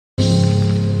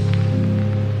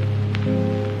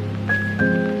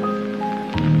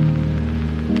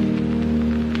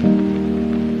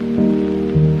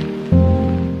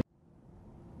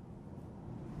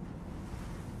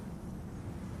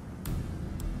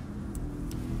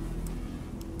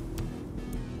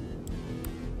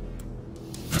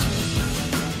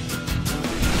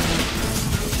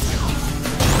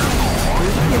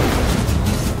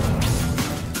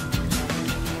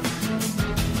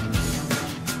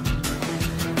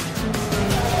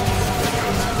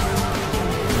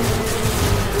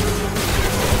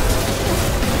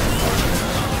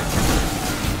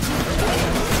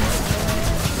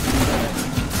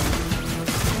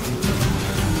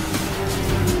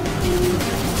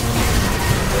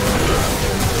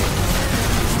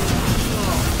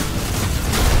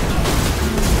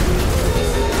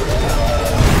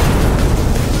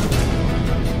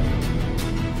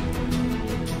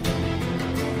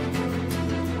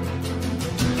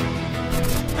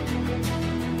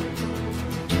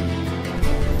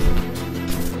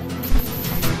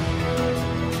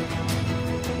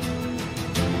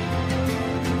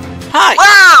Hi!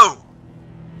 Whoa!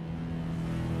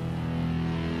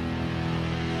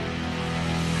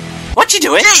 What you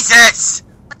doing? Jesus!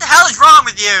 What the hell is wrong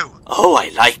with you? Oh, I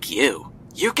like you.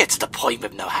 You get to the point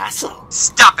with no hassle.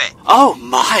 Stop it! Oh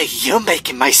my, you're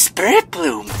making my spirit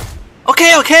bloom.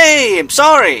 Okay, I'm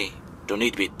sorry. Don't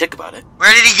need to be a dick about it.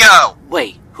 Where did he go?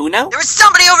 Wait, who now? There was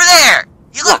somebody over there!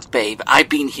 He looked... Look, babe, I've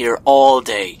been here all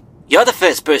day. You're the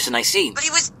first person I seen. But he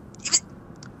was...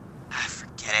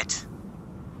 Forget it.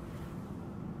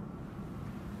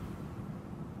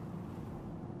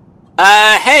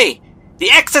 Hey! The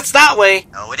exit's that way!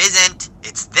 No, it isn't.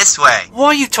 It's this way. What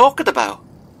are you talking about?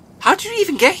 How did you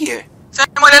even get here? Same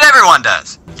way that everyone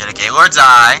does. Get a Gaylord's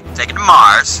eye, take it to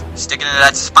Mars, stick it into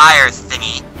that spire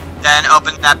thingy, then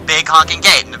open that big honking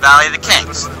gate in the Valley of the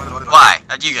Kings. Why?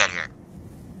 How'd you get here?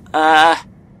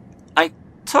 I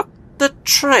took the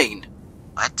train.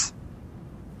 What?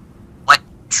 What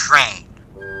train?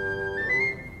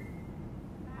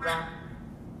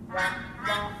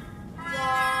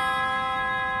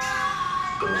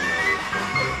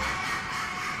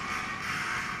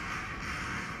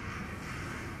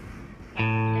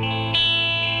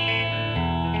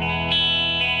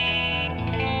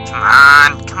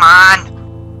 Come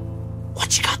on.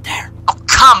 What you got there? Oh,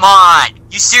 come on!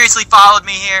 You seriously followed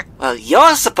me here? Well,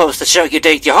 you're supposed to show your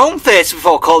date your home first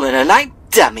before calling a night,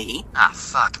 dummy. Ah,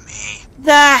 fuck me.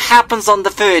 That happens on the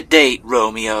third date,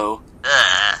 Romeo.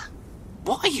 Ugh.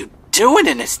 What are you doing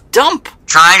in this dump?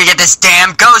 Trying to get this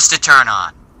damn ghost to turn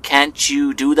on. Can't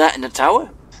you do that in the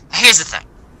tower? Here's the thing.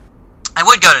 I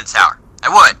would go to the tower. I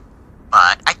would.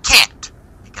 But I can't.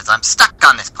 Because I'm stuck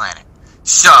on this planet.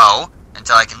 So,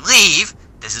 until I can leave,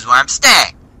 this is where I'm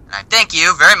staying. And I thank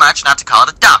you very much not to call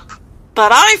it a dump.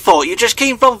 But I thought you just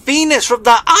came from Venus from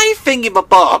that eye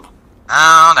thingy-ma-bob.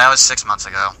 Oh, that was 6 months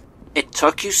ago. It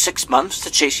took you 6 months to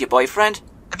chase your boyfriend?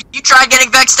 Have you tried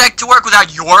getting Vextech to work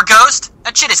without your ghost?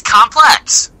 That shit is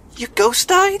complex. Your ghost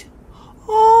died?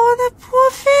 Oh, the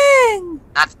poor thing.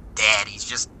 Not dead, he's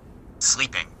just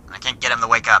sleeping. I can't get him to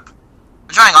wake up.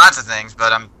 I'm trying lots of things,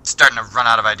 but I'm starting to run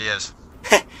out of ideas.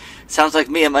 Sounds like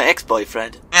me and my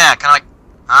ex-boyfriend. Yeah, kinda like...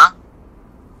 Huh?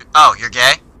 Oh, you're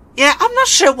gay? Yeah, I'm not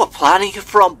sure what planet you're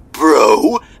from,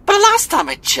 bro. But the last time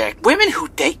I checked, women who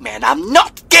date men are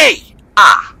not gay.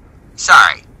 Ah,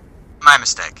 sorry. My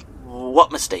mistake.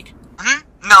 What mistake?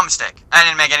 No mistake. I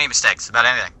didn't make any mistakes about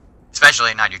anything.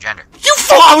 Especially not your gender. You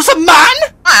thought I was a man?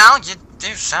 Well, you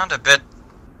do sound a bit...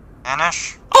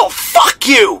 mannish. Oh, fuck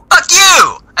you! Fuck you!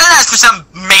 I didn't ask for some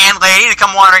man lady to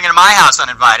come wandering into my house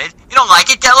uninvited. You don't like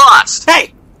it? Get lost.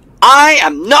 Hey, I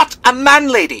am not a man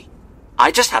lady.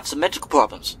 I just have some medical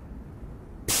problems.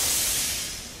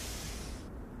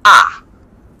 Ah.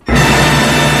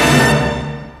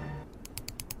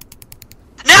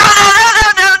 No.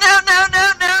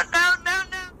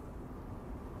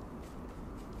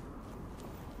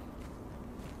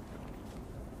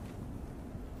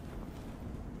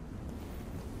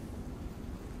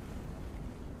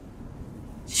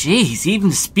 Jeez, even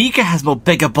the speaker has more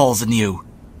bigger balls than you.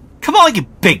 Come on, you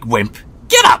big wimp.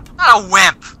 Get up! Not a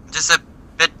wimp. I'm just a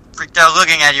bit freaked out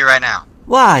looking at you right now.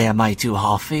 Why am I too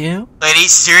hot for you? Lady,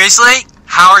 seriously?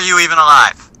 How are you even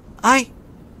alive? I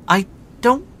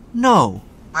don't know.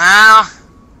 Well,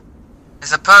 I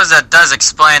suppose that does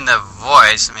explain the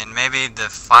voice. I mean, maybe the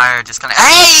fire just kind of...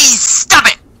 Hey! Stop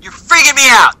it! You're freaking me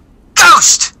out!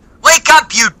 Ghost! Wake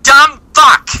up, you dumb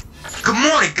fuck! Good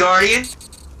morning, Guardian.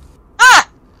 Ah!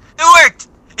 It worked!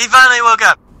 He finally woke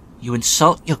up. You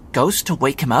insult your ghost to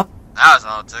wake him up? That was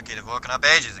all it took. He'd have woken up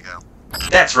ages ago.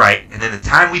 That's right, and in the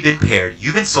time we've been paired,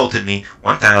 you've insulted me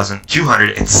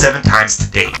 1,207 times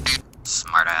to date.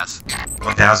 Smartass.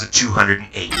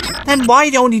 1,208. Then why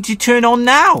don't you turn on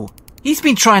now? He's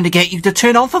been trying to get you to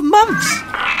turn on for months.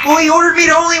 Well, he ordered me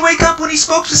to only wake up when he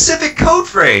spoke specific code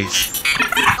phrase.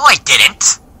 No, I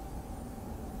didn't.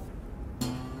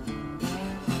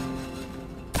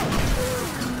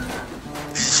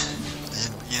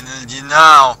 You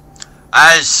know,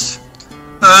 I just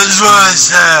want to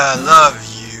say I love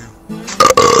you.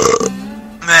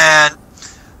 Man,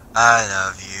 I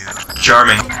love you.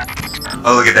 Charming.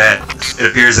 Oh, look at that. It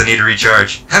appears I need to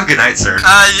recharge. Have a good night, sir. You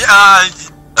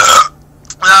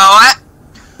know what?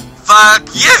 Fuck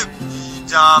you, you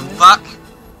dumb fuck.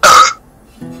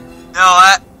 You know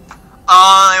what? I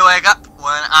only wake up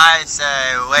when I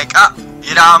say wake up,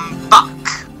 you dumb fuck.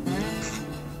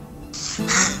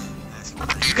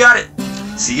 You got it.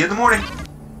 See you in the morning.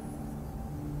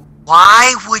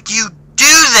 Why would you do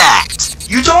that?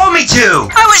 You told me to!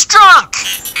 I was drunk!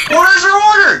 Orders are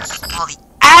orders! Well, the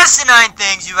asinine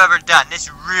things you've ever done.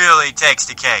 This really takes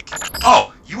the cake.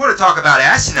 Oh, you want to talk about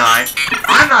asinine?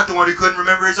 I'm not the one who couldn't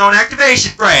remember his own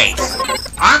activation phrase.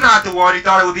 I'm not the one who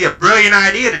thought it would be a brilliant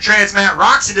idea to transmat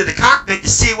rocks into the cockpit to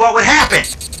see what would happen.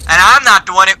 And I'm not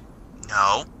the one who...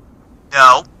 No.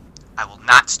 I will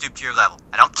not stoop to your level.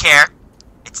 I don't care.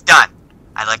 It's done.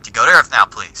 I'd like to go to Earth now,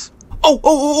 please.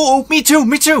 Oh, me too.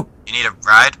 You need a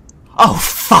ride? Oh,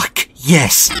 fuck,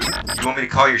 yes. You want me to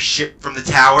call your ship from the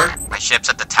tower? My ship's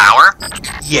at the tower?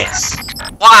 Yes.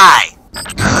 Why?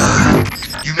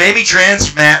 You made me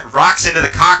transmat rocks into the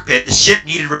cockpit. The ship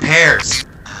needed repairs.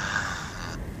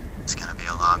 It's gonna be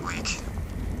a long week.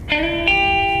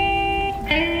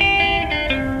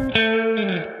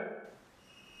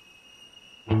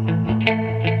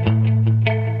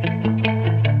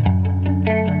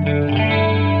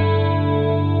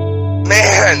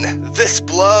 Man, this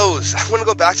blows. I want to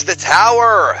go back to the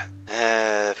tower.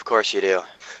 Of course you do.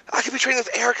 I could be training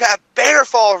with Erica at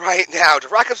Bannerfall right now to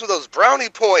rack up some of those brownie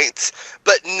points.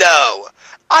 But no,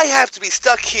 I have to be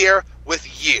stuck here with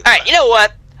you. Alright, you know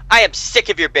what? I am sick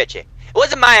of your bitching. It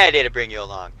wasn't my idea to bring you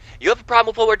along. You have a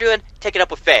problem with what we're doing? Take it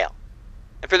up with Fail.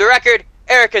 And for the record,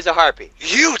 Erica's a harpy.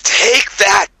 You take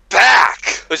that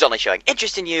back! Who's only showing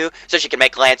interest in you so she can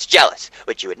make Lance jealous,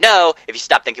 which you would know if you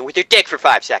stopped thinking with your dick for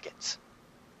 5 seconds.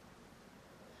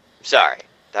 Sorry,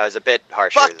 that was a bit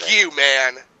harsher. Fuck you,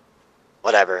 man!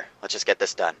 Whatever, let's just get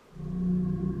this done.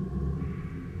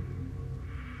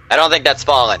 I don't think that's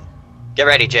fallen. Get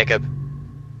ready, Jacob.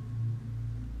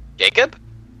 Jacob?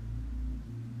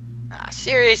 Ah,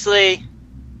 seriously?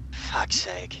 Fuck's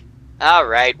sake.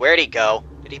 Alright, where'd he go?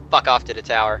 Did he fuck off to the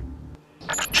tower?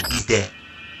 He's dead.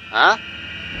 Huh?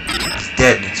 He's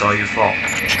dead and it's all your fault.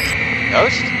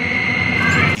 Ghost?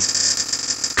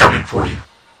 He's coming for you.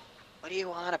 What do you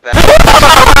want about?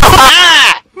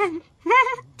 Ah!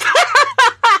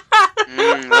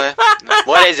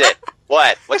 What is it?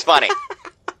 What? What's funny?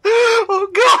 Oh,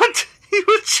 God. He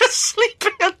was just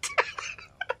sleeping.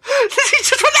 He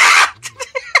just went out.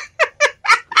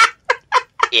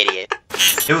 Idiot.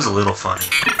 It was a little funny.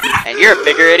 And you're a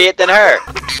bigger idiot than her.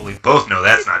 But we both know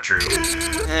that's not true.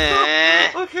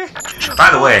 Okay. By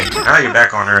the way, now that you're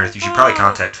back on Earth, you should probably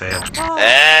contact Fail.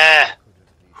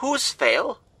 Who's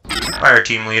Fail?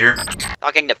 Fireteam leader.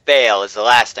 Talking to Fail is the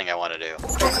last thing I want to do.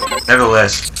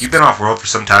 Nevertheless, you've been off-world for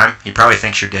some time. He probably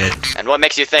thinks you're dead. And what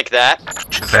makes you think that?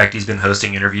 The fact he's been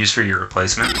hosting interviews for your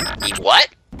replacement. He what?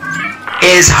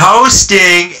 Is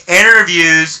hosting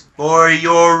interviews for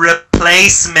your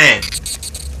replacement.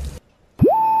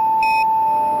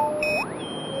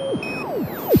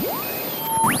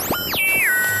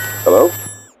 Hello?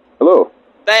 Hello?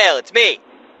 Fail, it's me.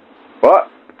 What?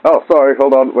 Oh, sorry,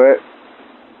 hold on, wait.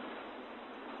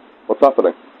 What's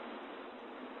happening?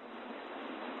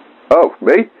 Oh,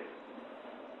 me?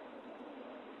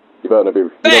 You better not be...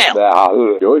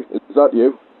 Joey, is that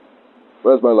you?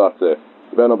 Where's my latte?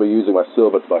 You better not be using my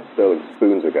silver to buy sterling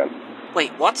spoons again.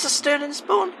 Wait, what's a sterling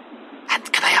spoon? And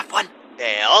can I have one?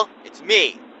 Fail, it's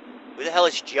me. Who the hell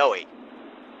is Joey?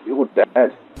 You're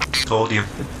dead. Told you.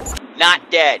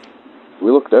 Not dead.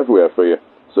 We looked everywhere for you.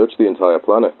 Searched the entire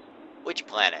planet. Which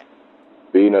planet?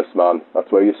 Venus, man.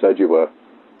 That's where you said you were.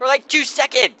 For like 2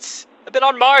 seconds. I've been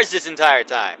on Mars this entire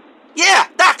time. Yeah,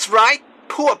 that's right.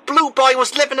 Poor Blue Boy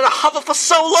was living in a hovel for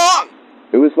so long.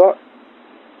 Who is that?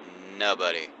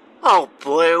 Nobody. Oh,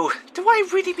 Blue, do I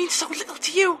really mean so little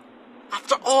to you?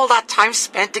 After all that time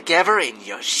spent together in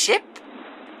your ship?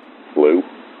 Blue?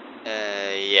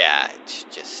 Yeah, it's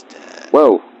just,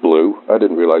 Well, Blue, I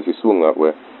didn't realize you swung that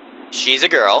way. She's a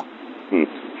girl.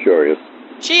 Sure is.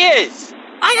 She is!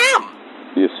 I am.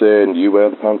 You're saying you wear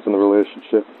the pants in the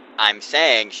relationship? I'm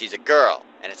saying she's a girl,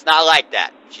 and it's not like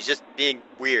that. She's just being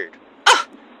weird.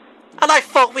 And I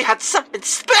thought we had something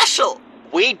special.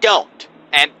 We don't,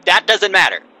 and that doesn't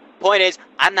matter. Point is,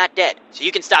 I'm not dead, so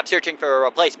you can stop searching for a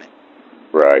replacement.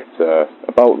 Right,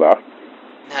 about that.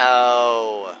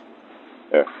 No.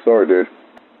 Yeah, sorry, dude.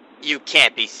 You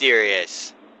can't be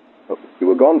serious. You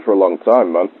were gone for a long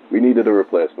time, man. We needed a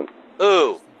replacement.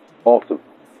 Ooh. Autumn.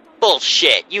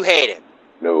 Bullshit, you hate him.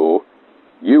 No.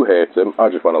 You hate him, I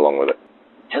just went along with it.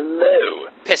 Hello.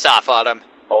 Piss off, Autumn.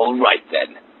 All right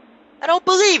then. I don't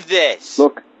believe this.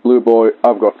 Look, Blue Boy,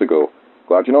 I've got to go.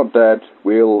 Glad you're not dead.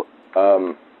 We'll,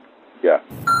 yeah.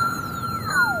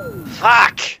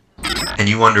 Fuck. And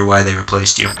you wonder why they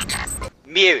replaced you.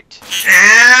 Mute.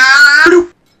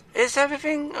 Is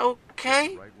everything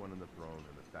okay?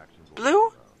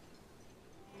 Blue?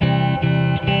 I'm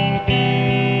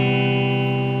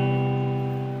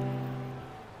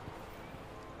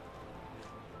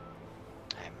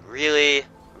really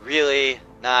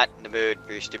not in the mood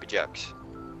for your stupid jokes.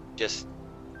 just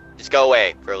go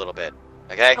away for a little bit,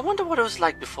 okay? I wonder what it was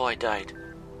like before I died.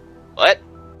 What?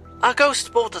 Our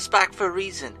ghost brought us back for a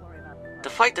reason. To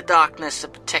fight the darkness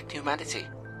and protect humanity.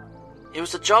 It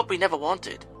was a job we never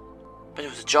wanted, but it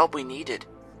was a job we needed.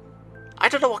 I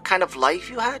don't know what kind of life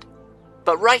you had,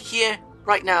 but right here,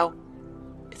 right now,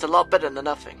 it's a lot better than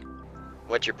nothing.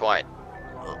 What's your point?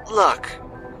 Look,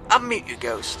 I'll mute you,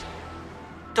 Ghost.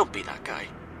 Don't be that guy.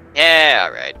 Yeah,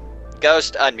 alright.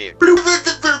 Ghost, unmute.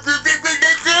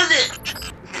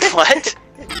 What?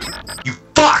 You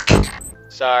fuck!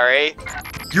 Sorry.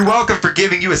 You're welcome for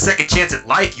giving you a second chance at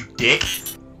life, you dick.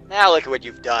 Now look at what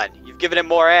you've done. You've given him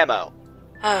more ammo.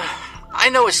 I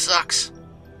know it sucks,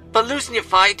 but losing your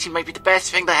fireteam might be the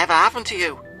best thing that ever happened to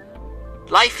you.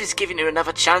 Life is giving you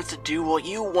another chance to do what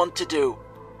you want to do.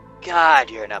 God,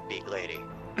 you're an upbeat lady.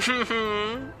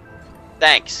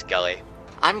 Thanks, Scully.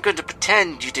 I'm going to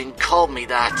pretend you didn't call me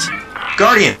that.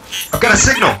 Guardian, I've got a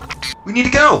signal. We need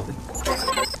to go.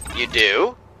 You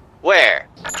do? Where?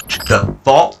 The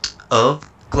Vault of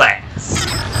Glass.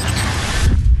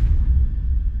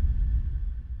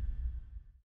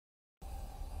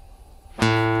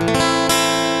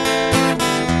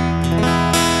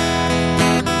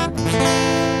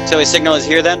 So his signal is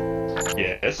here then?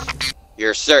 Yes.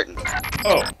 You're certain?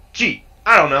 Oh, gee,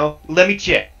 I don't know. Let me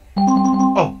check.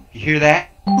 Oh, you hear that?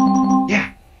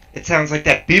 Yeah, it sounds like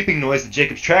that beeping noise that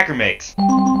Jacob's tracker makes.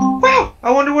 Wow,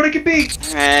 I wonder what it could be.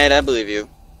 Alright, I believe you.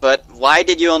 But why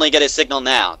did you only get his signal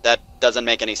now? That doesn't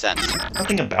make any sense.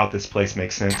 Nothing about this place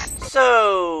makes sense.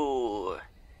 So...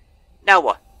 now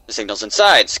what? The signal's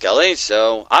inside, Scully,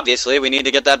 so obviously we need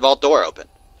to get that vault door open.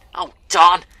 Oh,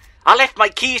 darn. I left my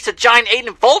keys to giant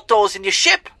alien vault doors in your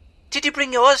ship. Did you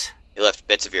bring yours? You left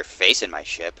bits of your face in my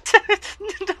ship.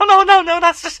 No,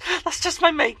 that's just my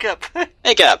makeup.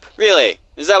 Makeup? Really?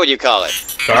 Is that what you call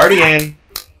it? Guardian,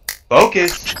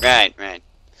 focus. Right.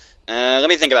 Let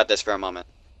me think about this for a moment.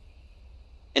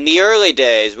 In the early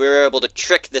days, we were able to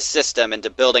trick the system into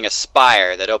building a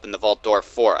spire that opened the vault door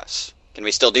for us. Can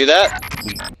we still do that?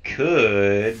 We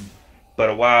could, but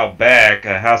a while back,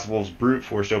 House of Wolves brute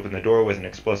force opened the door with an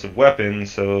explosive weapon,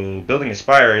 so building a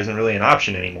spire isn't really an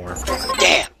option anymore.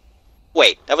 Damn!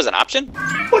 Wait, that was an option?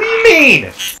 What do you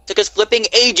mean? Took us flipping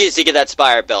ages to get that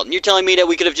spire built, and you're telling me that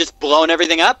we could have just blown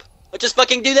everything up? Let's just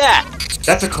fucking do that!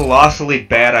 That's a colossally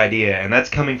bad idea, and that's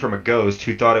coming from a ghost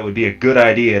who thought it would be a good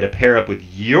idea to pair up with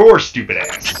your stupid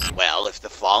ass. Well, if the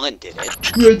Fallen did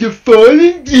it... Yeah, the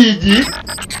Fallen did it!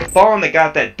 The Fallen that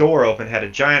got that door open had a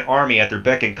giant army at their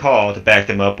beck and call to back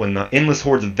them up when the endless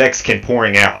hordes of Vex came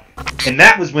pouring out. And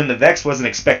that was when the Vex wasn't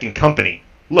expecting company.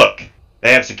 Look,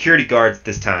 they have security guards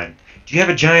this time. Do you have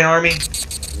a giant army?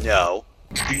 No.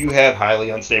 Do you have highly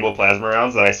unstable plasma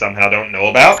rounds that I somehow don't know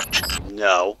about?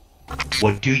 No.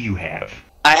 What do you have?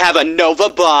 I have a Nova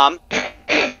bomb,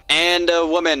 and a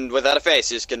woman without a face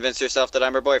who's convinced herself that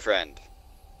I'm her boyfriend.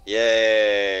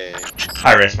 Yay.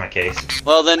 I rest my case.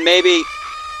 Well then maybe...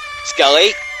 Scully?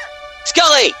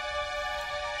 Scully!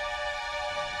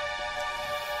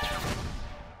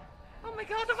 Oh my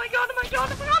god,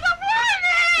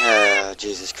 Oh,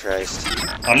 Jesus Christ.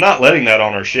 I'm not letting that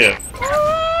on our ship.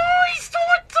 Oh, he's so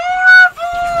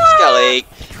adorable! Scully.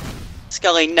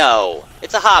 Scully, no.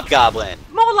 It's a hobgoblin.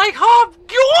 More like Hob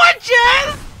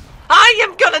Gorgeous! I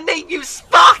am gonna name you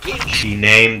Sparky! She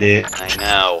named it. I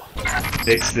know.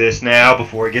 Fix this now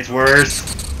before it gets worse.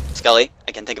 Scully,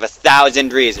 I can think of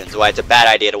 1,000 reasons why it's a bad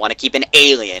idea to want to keep an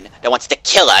alien that wants to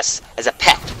kill us as a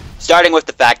pet. Starting with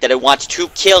the fact that it wants to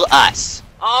kill us.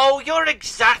 Oh, you're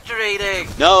exaggerating!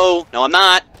 No, I'm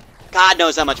not. God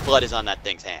knows how much blood is on that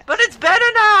thing's hand. But it's better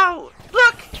now!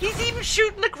 Look, he's even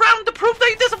shooting the ground to prove that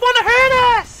he doesn't want to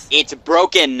hurt us! It's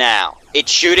broken now.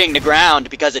 It's shooting the ground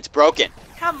because it's broken.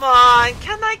 Come on,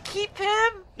 can I keep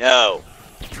him? No.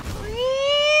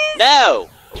 Please? No!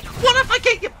 What if I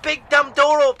get your big dumb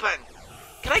door open?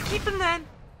 Can I keep him then?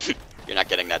 You're not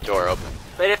getting that door open.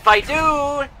 But if I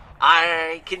do,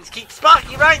 I can keep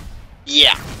Sparky, right?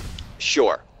 Yeah.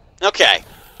 Sure. Okay.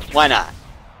 Why not?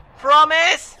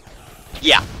 Promise?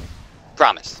 Yeah.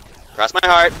 Promise. Cross my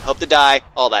heart, hope to die,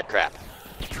 all that crap.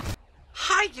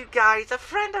 Hi, you guys. A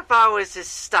friend of ours is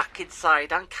stuck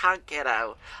inside and can't get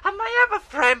out. And my other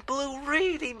friend, Blue,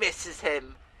 really misses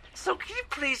him. So can you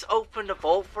please open the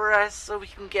vault for us so we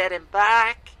can get him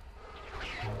back?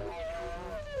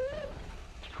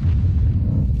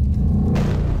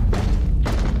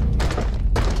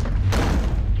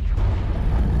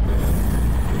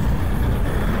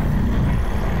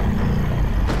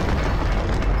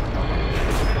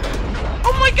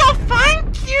 Oh my god,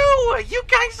 thank you! You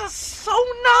guys are so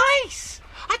nice!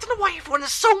 I don't know why everyone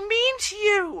is so mean to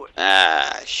you!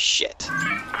 Ah, shit.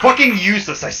 Fucking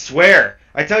useless, I swear.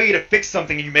 I tell you to fix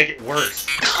something and you make it worse.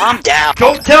 Calm down.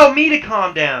 Don't tell me to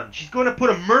calm down. She's going to put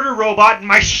a murder robot in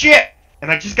my ship.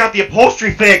 And I just got the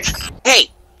upholstery fixed. Hey,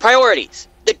 priorities.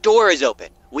 The door is open.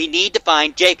 We need to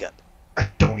find Jacob. I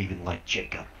don't even like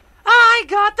Jacob. I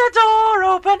got the door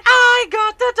open. I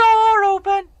got the door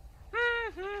open.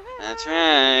 That's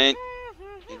right.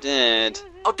 You did.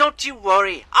 Oh, don't you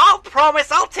worry. I'll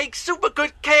promise I'll take super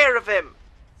good care of him.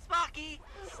 Sparky,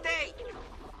 stay.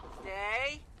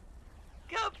 Stay.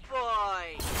 Good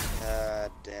boy.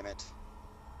 God damn it.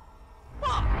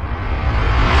 What?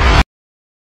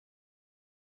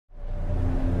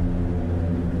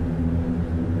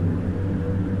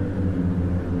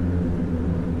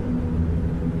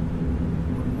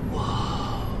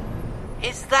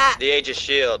 Is that? The Aegis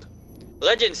shield.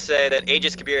 Legends say that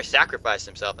Aegis Kabir sacrificed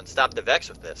himself and stopped the Vex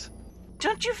with this.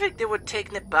 Don't you think they were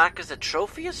taking it back as a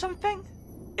trophy or something?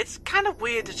 It's kind of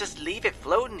weird to just leave it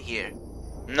floating here.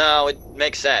 No, it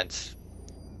makes sense.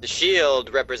 The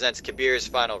shield represents Kabir's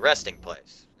final resting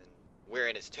place, and we're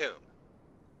in his tomb.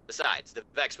 Besides, the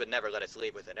Vex would never let us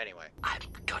leave with it anyway. I'm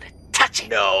gonna touch it.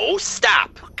 No,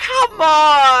 stop! Come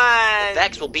on! The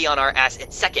Vex will be on our ass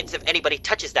in seconds if anybody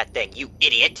touches that thing, you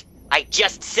idiot! I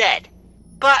just said!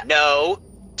 But... No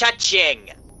touching!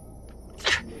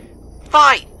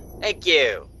 Fine! Thank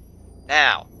you.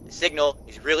 Now, the signal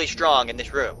is really strong in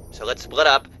this room, so let's split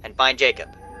up and find Jacob.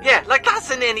 Yeah, like that's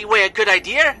in any way a good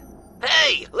idea.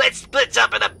 Hey, let's split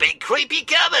up in a big creepy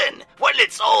cabin when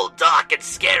it's all dark and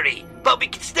scary. But we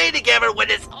can stay together when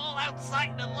it's all outside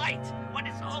in the light, when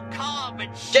it's all calm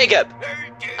and Jacob!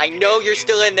 I know you're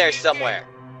still in there somewhere.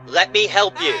 Let me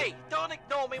help you. Hey, don't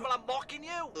ignore me while I'm mocking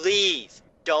you. Please,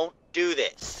 don't do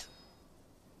this.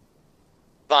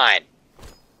 Fine.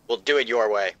 We'll do it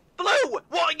your way. Blue,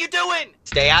 what are you doing?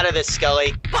 Stay out of this,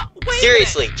 Scully. But wait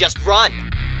Seriously, just run.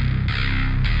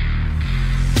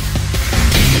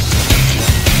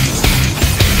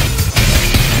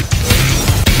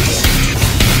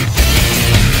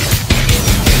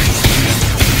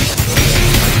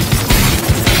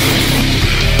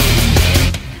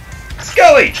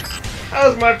 Scully! That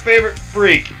was my favorite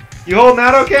freak. You holding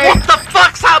out okay? What the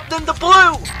fuck's happening to Blue?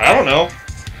 I don't know.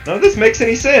 None of this makes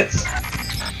any sense.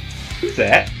 Who's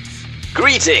that?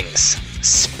 Greetings,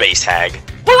 space hag.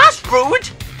 Well, that's rude.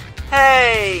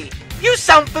 Hey, you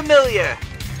sound familiar.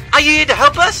 Are you here to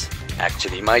help us?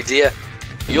 Actually, my dear,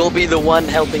 you'll be the one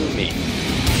helping me.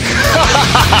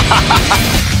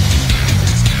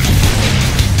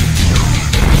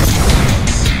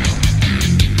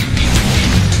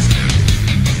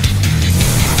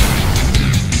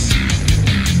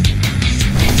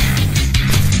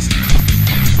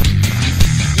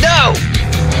 No!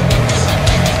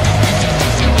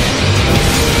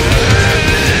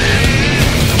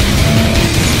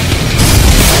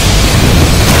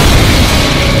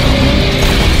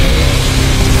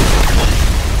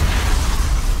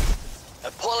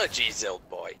 Apologies, old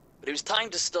boy, but it was time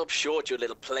to stop short your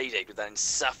little playdate with that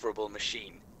insufferable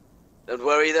machine. Don't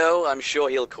worry though, I'm sure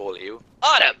he'll call you.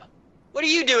 Autumn! What are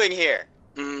you doing here?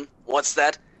 What's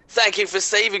that? Thank you for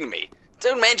saving me.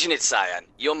 Don't mention it, Cyan.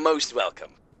 You're most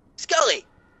welcome. Scully!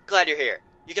 Glad you're here.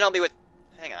 You can help me with...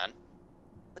 Hang on.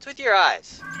 What's with your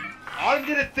eyes? Autumn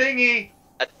did a thingy!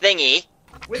 A thingy?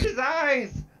 With his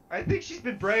eyes! I think she's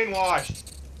been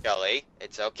brainwashed. Scully,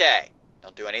 it's okay.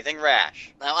 Don't do anything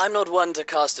rash. Now, I'm not one to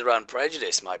cast around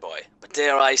prejudice, my boy, but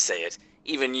dare I say it,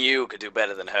 even you could do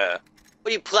better than her.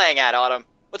 What are you playing at, Autumn?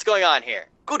 What's going on here?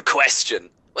 Good question.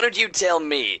 Why don't you tell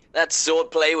me? That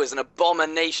swordplay was an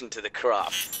abomination to the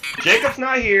craft. Jacob's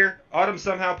not here. Autumn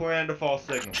somehow planted a false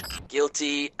signal.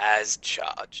 Guilty as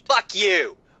charged. Fuck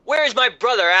you! Where's my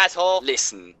brother, asshole?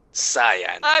 Listen,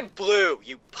 Cyan. I'm Blue,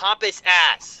 you pompous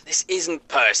ass! This isn't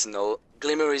personal.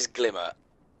 Glimmer is glimmer.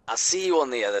 I'll see you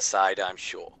on the other side, I'm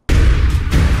sure.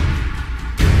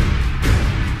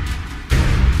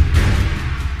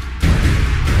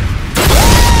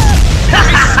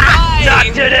 Not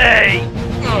today!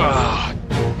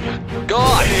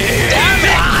 God damn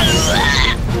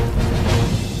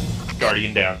it!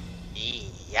 Guardian down.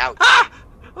 Ouch.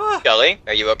 Scully,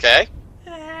 are you okay?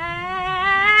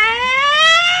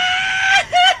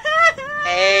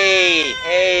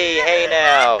 Hey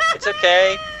now. It's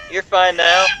okay. You're fine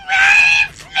now.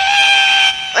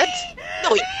 What?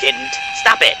 No, he didn't.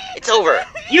 Stop it. It's over.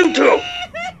 You too!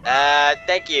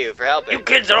 Thank you for helping. You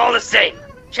kids are all the same.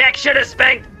 Jack should have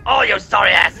spanked all your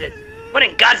sorry asses. What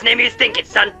in God's name are you thinking,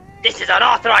 son? This is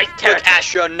unauthorized Look, territory.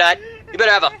 astronut, you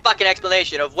better have a fucking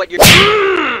explanation of what you're...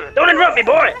 Don't interrupt me,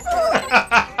 boy!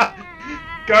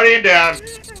 Guardian down.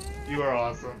 You are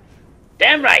awesome.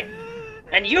 Damn right.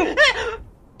 And you!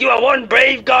 You are one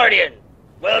brave guardian.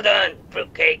 Well done,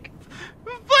 fruitcake.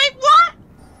 Wait, what?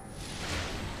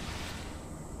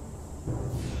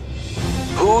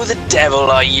 Who the devil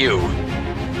are you?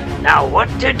 Now what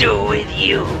to do with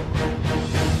you?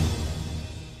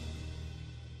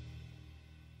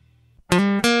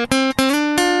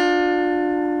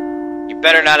 You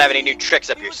better not have any new tricks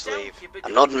up your sleeve.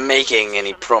 I'm not making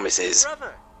any promises.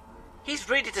 He's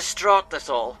really distraught, that's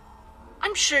all.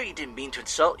 I'm sure he didn't mean to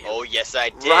insult you. Oh, yes, I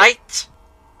did. Right?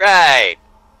 Right.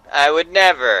 I would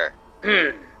never.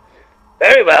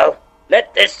 Very well.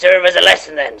 Let this serve as a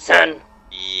lesson then, son.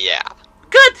 Yeah.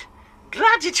 Good!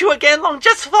 Glad you two are getting along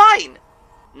just fine.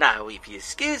 Now, if you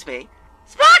excuse me,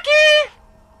 Sparky!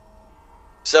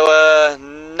 So,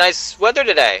 nice weather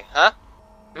today, huh?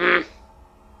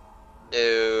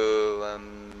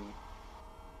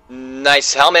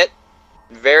 Nice helmet.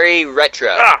 Very retro.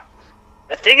 Ah,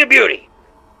 a thing of beauty.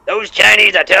 Those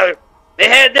Chinese, I tell you, they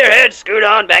had their heads screwed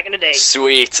on back in the day.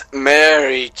 Sweet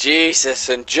Mary, Jesus,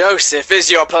 and Joseph,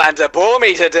 is your plan to bore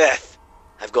me to death?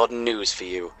 I've got news for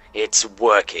you. It's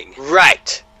working.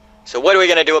 Right. So what are we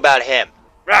gonna do about him?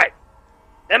 Right.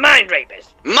 The mind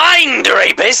rapist. Mind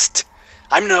rapist?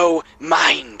 I'm no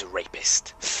mind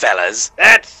rapist, fellas.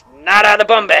 That's not how the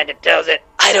bum bandit tells it.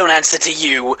 I don't answer to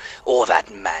you or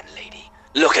that man lady.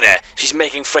 Look at her. She's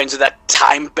making friends with that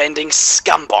time-bending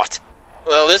scumbot.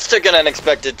 Well, this took an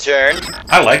unexpected turn.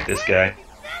 I like this guy.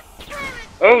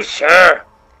 Oh, sure.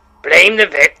 Blame the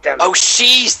victim. Oh,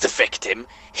 she's the victim.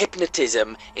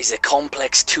 Hypnotism is a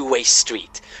complex two-way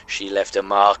street. She left a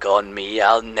mark on me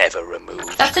I'll never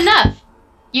remove. That's enough.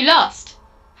 You lost.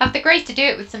 Have the grace to do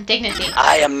it with some dignity.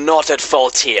 I am not at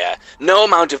fault here. No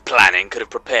amount of planning could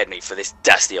have prepared me for this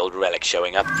dusty old relic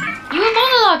showing up. You were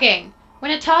monologuing.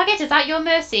 When a target is at your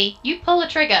mercy, you pull the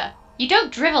trigger. You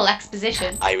don't drivel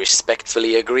exposition. I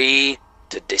respectfully agree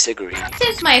to disagree.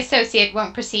 Since my associate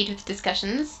won't proceed with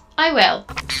discussions, I will.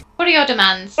 What are your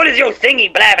demands? What is your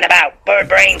thingy blabbing about, bird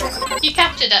brain? You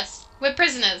captured us. We're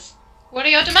prisoners. What are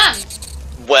your demands?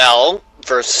 Well,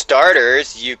 for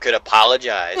starters, you could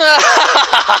apologize.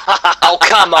 Oh,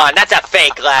 come on, that's a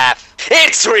fake laugh.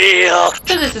 It's real!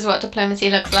 So this is what diplomacy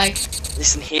looks like.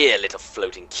 Listen here, little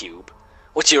floating cube.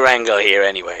 What's your angle here,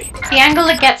 anyway? The angle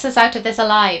that gets us out of this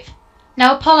alive.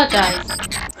 Now apologize.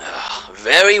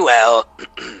 Very well.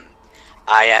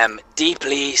 I am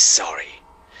deeply sorry.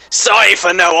 Sorry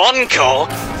for no encore!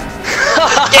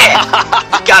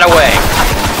 Yeah! Got away!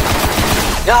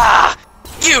 Ah!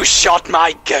 You shot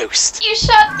my ghost! You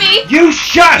shot me! You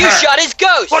shot her! You shot his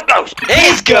ghost! What ghost?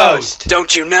 His ghost!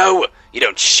 Don't you know? You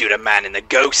don't shoot a man in the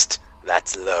ghost.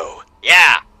 That's low.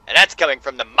 Yeah, and that's coming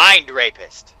from the mind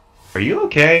rapist. Are you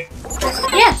okay?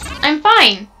 Yes, I'm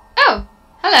fine. Oh,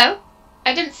 hello.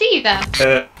 I didn't see you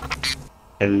there.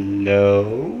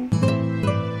 Hello?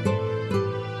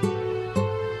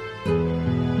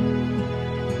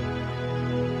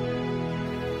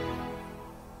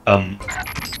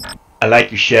 I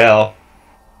like your shell.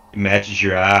 It matches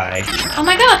your eye. Oh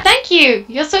my god, thank you!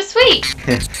 You're so sweet!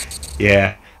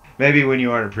 Yeah. Maybe when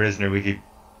you aren't a prisoner we could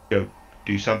go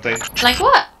do something. Like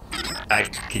what? I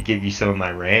could give you some of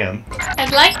my RAM.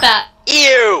 I'd like that.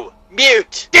 Ew!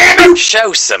 Mute! Damn it!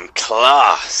 Show some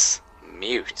class.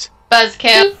 Mute.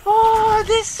 Buzzkill. Oh,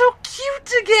 they're so cute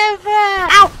together!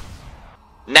 Ow!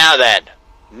 Now then,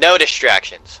 no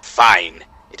distractions. Fine.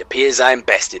 It appears I'm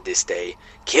bested this day.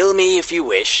 Kill me if you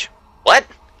wish. What?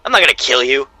 I'm not gonna kill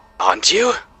you. Aren't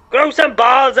you? Grow some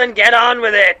balls and get on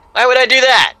with it. Why would I do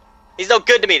that? He's no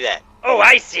good to me then. Oh,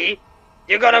 I see.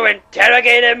 You're gonna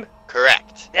interrogate him?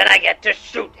 Correct. Then I get to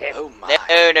shoot him. Oh my.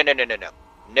 No.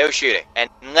 No shooting.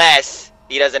 Unless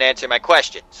he doesn't answer my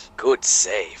questions. Good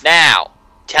save. Now,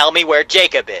 tell me where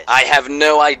Jacob is. I have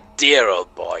no idea,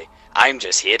 old boy. I'm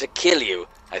just here to kill you.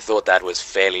 I thought that was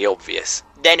fairly obvious.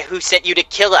 Then who sent you to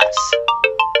kill us?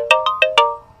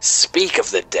 Speak of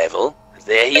the devil.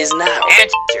 There he is now.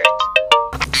 Answer it.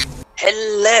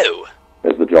 Hello.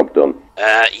 Is the job done?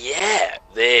 Yeah.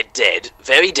 They're dead.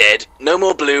 Very dead. No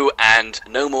more blue and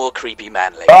no more creepy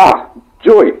man lady. Ah!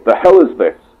 Joey, the hell is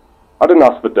this? I didn't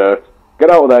ask for dirt. Get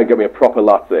out of there and get me a proper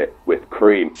latte with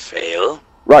cream. Fail?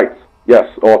 Right. Yes,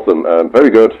 awesome.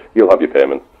 Very good. You'll have your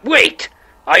payment. Wait!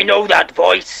 I know that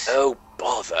voice. Oh,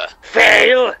 bother.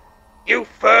 Fail! You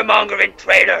fur-mongering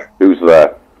traitor. Who's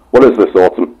there? What is this,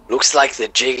 Autumn? Looks like the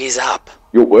jig is up.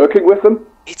 You're working with them?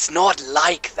 It's not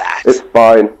like that. It's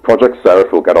fine. Project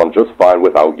Seraph will get on just fine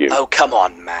without you. Oh, come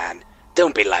on, man.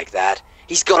 Don't be like that.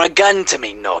 He's got a gun to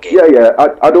me, noggin. Yeah,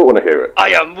 I don't want to hear it.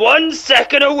 I am 1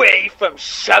 second away from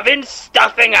shoving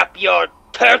stuffing up your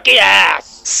turkey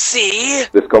ass. See?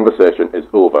 This conversation is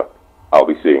over. I'll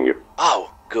be seeing you.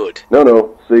 Oh, Good.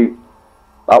 No, see?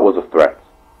 That was a threat.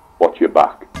 Watch your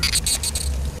back.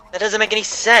 That doesn't make any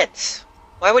sense.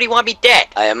 Why would he want me dead?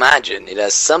 I imagine it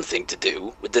has something to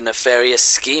do with the nefarious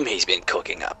scheme he's been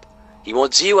cooking up. He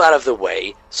wants you out of the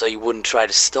way so you wouldn't try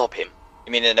to stop him.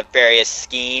 You mean the nefarious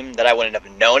scheme that I wouldn't have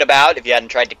known about if you hadn't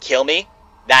tried to kill me?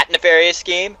 That nefarious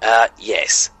scheme?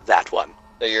 Yes, that one.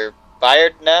 So you're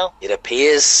fired now? It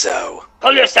appears so.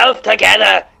 Pull yourself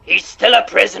together. He's still a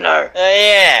prisoner.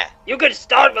 Yeah. You could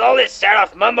start with all this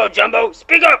Seraph mumbo-jumbo.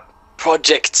 Speak up!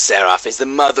 Project Seraph is the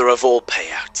mother of all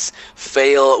payouts.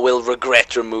 Fail will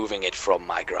regret removing it from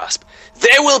my grasp.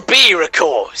 There will be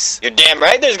recourse! You're damn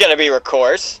right there's gonna be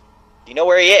recourse. Do you know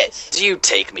where he is? Do you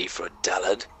take me for a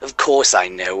dullard? Of course I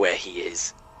know where he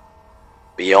is.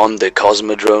 Beyond the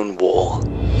Cosmodrome wall.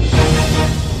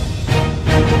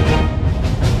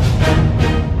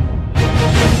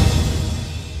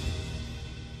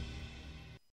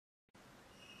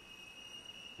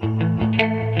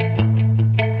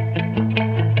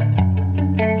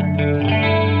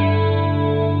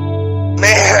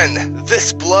 Man,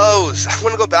 this blows. I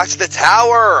want to go back to the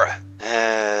tower.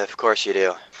 Of course you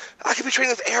do. I could be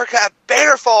training with Erica at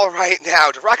Bearfall right now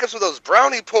to rack up some of those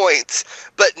brownie points.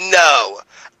 But no,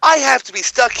 I have to be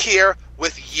stuck here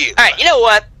with you. Alright, you know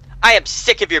what? I am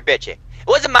sick of your bitching. It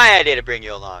wasn't my idea to bring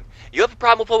you along. You have a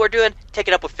problem with what we're doing, take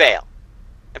it up with Fail.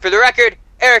 And for the record,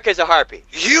 Erica's a harpy.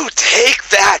 You take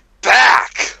that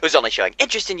back! Who's only showing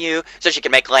interest in you so she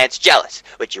can make Lance jealous,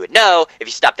 which you would know if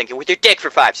you stopped thinking with your dick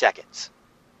for 5 seconds.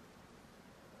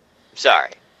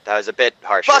 Sorry, that was a bit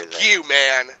harsher. Fuck you,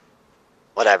 man!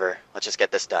 Whatever, let's just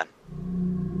get this done.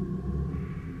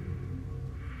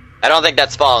 I don't think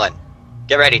that's fallen.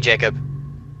 Get ready, Jacob.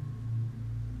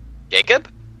 Jacob?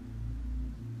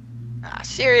 Ah,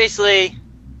 seriously?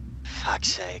 Fuck's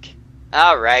sake.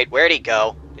 Alright, where'd he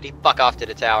go? Did he fuck off to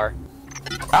the tower?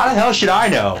 How the hell should I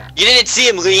know? You didn't see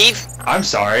him leave? I'm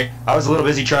sorry. I was a little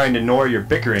busy trying to ignore your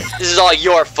bickering. This is all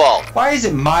your fault. Why is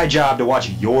it my job to watch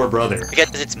your brother?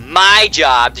 Because it's my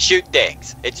job to shoot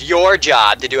things. It's your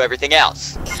job to do everything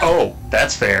else. Oh,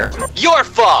 that's fair. Your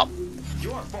fault!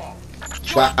 Your fault.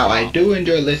 Wow, I do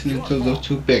enjoy listening to those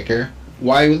two bicker.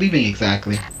 Why are you leaving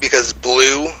exactly? Because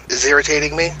Blue is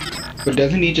irritating me. But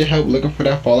doesn't he need your help looking for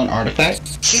that fallen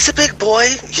artifact? He's a big boy.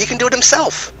 He can do it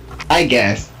himself. I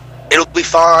guess. It'll be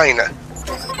fine.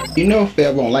 You know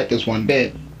Fail won't like this one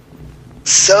bit.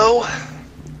 So,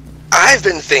 I've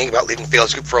been thinking about leaving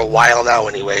Fail's group for a while now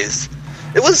anyways.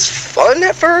 It was fun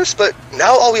at first, but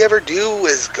now all we ever do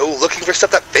is go looking for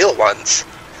stuff that Fail wants.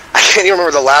 I can't even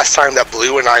remember the last time that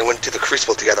Blue and I went to the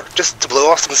Crucible together, just to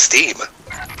blow off some steam.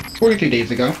 43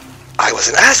 days ago. I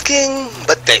wasn't asking,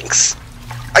 but thanks.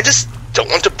 I just don't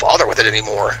want to bother with it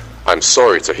anymore. I'm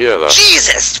sorry to hear that.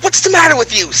 Jesus! What's the matter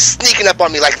with you, sneaking up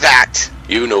on me like that?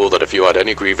 You know that if you had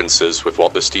any grievances with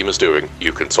what this team is doing,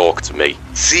 you can talk to me.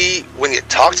 See, when you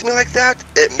talk to me like that,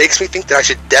 it makes me think that I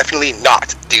should definitely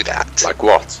not do that. Like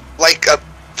what? Like a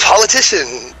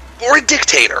politician or a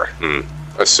dictator.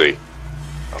 I see.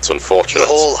 That's unfortunate. The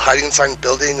whole hiding inside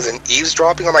buildings and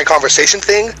eavesdropping on my conversation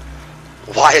thing?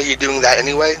 Why are you doing that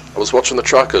anyway? I was watching the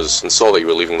trackers and saw that you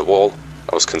were leaving the wall.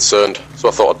 I was concerned, so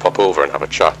I thought I'd pop over and have a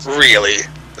chat. Really?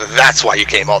 That's why you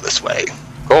came all this way?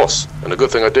 Of course, and a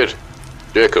good thing I did.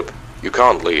 Jacob, you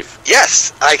can't leave.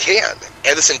 Yes, I can.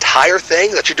 And this entire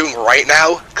thing that you're doing right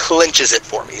now clinches it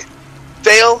for me.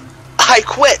 Fail, I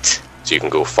quit. So you can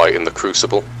go fight in the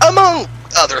Crucible? Among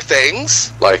other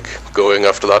things. Like going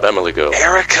after that Emily girl?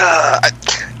 Erica,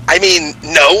 I mean,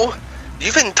 no.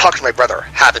 You've been talking to my brother,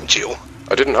 haven't you?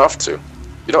 I didn't have to.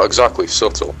 You're not exactly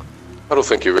subtle. I don't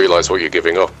think you realize what you're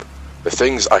giving up. The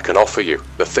things I can offer you,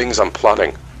 the things I'm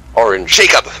planning. Orange.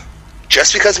 Jacob,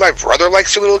 just because my brother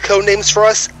likes your little code names for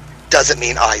us, doesn't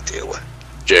mean I do.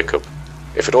 Jacob,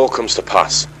 if it all comes to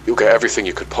pass, you'll get everything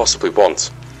you could possibly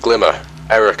want. Glimmer,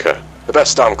 Erica, the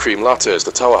best damn cream lattes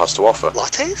the tower has to offer.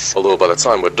 Lattes? Although by the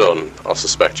time we're done, I'll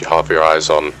suspect you have your eyes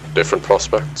on different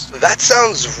prospects. That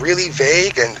sounds really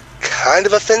vague and kind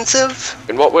of offensive.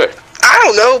 In what way? I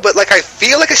don't know, but like I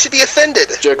feel like I should be offended.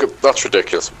 Jacob, that's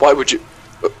ridiculous. Why would you...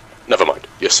 never mind.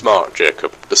 You're smart,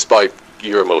 Jacob, despite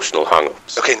your emotional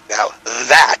hang-ups. Okay, now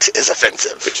that is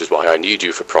offensive. Which is why I need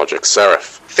you for Project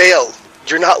Seraph. Fail.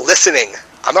 You're not listening.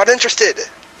 I'm not interested.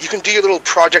 You can do your little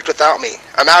project without me.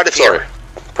 I'm out of here. Sorry.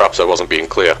 Perhaps I wasn't being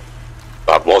clear.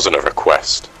 That wasn't a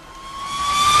request.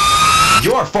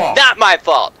 Your fault. Not my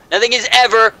fault. Nothing is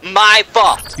ever my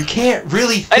fault. You can't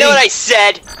really think... I know what I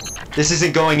said. This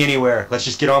isn't going anywhere. Let's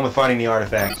just get on with finding the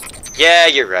artifact. Yeah,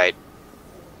 you're right.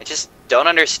 I just don't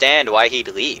understand why he'd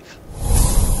leave.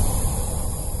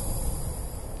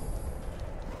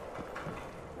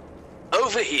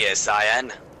 Over here,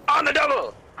 Cyan. On the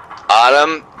double!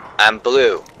 Autumn, I'm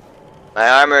blue. My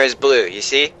armor is blue, you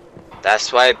see?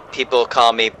 That's why people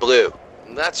call me Blue.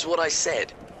 That's what I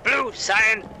said. Blue,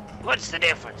 Cyan, what's the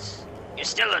difference? You're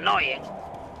still annoying.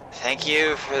 Thank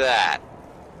you for that.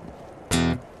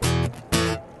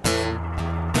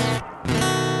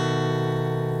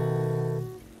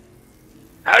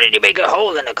 How did you make a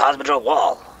hole in the Cosmodrome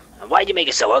wall? And why'd you make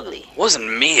it so ugly?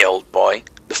 Wasn't me, old boy.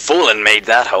 The Fallen made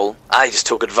that hole. I just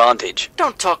took advantage.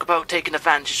 Don't talk about taking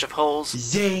advantage of holes.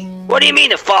 Zing. What do you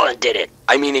mean the Fallen did it?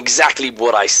 I mean exactly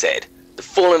what I said. The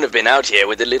Fallen have been out here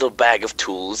with a little bag of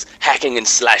tools, hacking and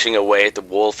slashing away at the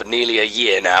wall for nearly a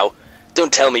year now.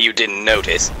 Don't tell me you didn't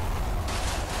notice.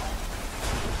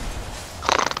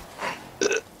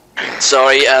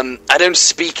 Sorry, I don't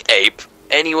speak ape.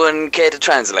 Anyone care to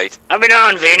translate? I've been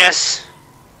on Venus.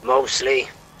 Mostly.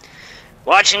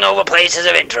 Watching over places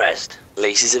of interest.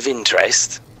 Places of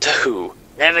interest? To who?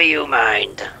 Never you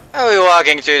mind. How are we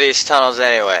walking through these tunnels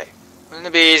anyway? Wouldn't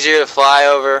it be easier to fly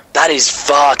over? That is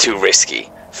far too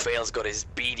risky. Fail's got his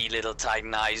beady little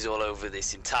titan eyes all over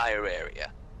this entire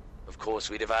area. Of course,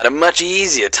 we'd have had a much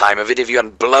easier time of it if you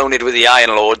hadn't blown it with the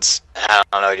Iron Lords. I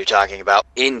don't know what you're talking about.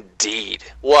 Indeed.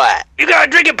 What? You got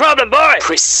a drinking problem, boy!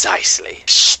 Precisely.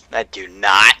 Shh, I do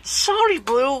not. Sorry,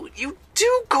 Blue. You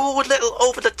do go a little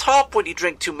over the top when you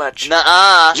drink too much.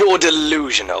 Nuh-uh. You're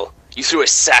delusional. You threw a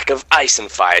sack of ice and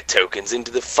fire tokens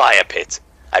into the fire pit.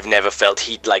 I've never felt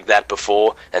heat like that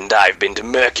before, and I've been to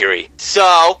Mercury.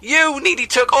 So? You nearly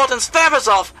took Autumn's feathers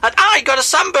off, and I got a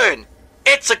sunburn.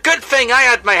 It's a good thing I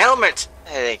had my helmet.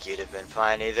 I think you'd have been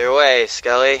fine either way,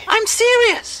 Scully. I'm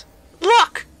serious.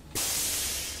 Look.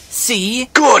 See?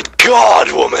 Good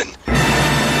God, woman!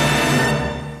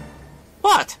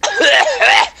 What?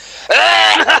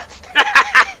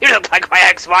 You look like my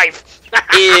ex-wife.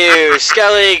 Ew,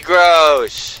 Scully,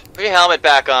 gross. Put your helmet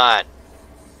back on.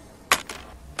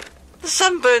 The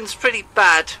sunburn's pretty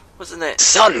bad, wasn't it?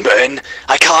 Sunburn?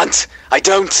 I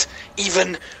don't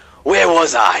even... Where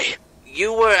was I?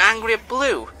 You were angry at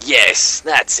Blue. Yes,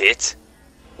 that's it.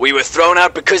 We were thrown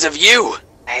out because of you.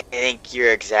 I think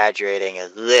you're exaggerating a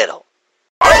little.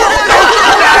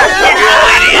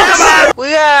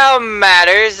 Well,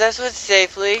 matters. That's what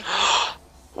safely.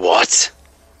 What?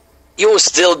 You're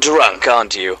still drunk,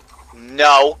 aren't you?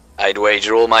 No. I'd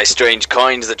wager all my strange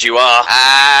coins that you are.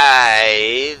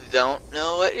 I don't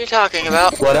know what you're talking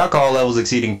about. Blood alcohol levels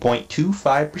exceeding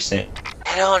 0.25%.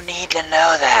 I don't need to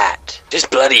know that. Just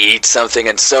bloody eat something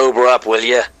and sober up, will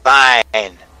you?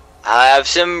 Fine. I'll have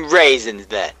some raisins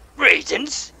then.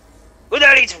 Raisins? Who the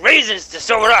hell eats raisins to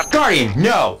sober up? Guardian,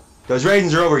 no! Those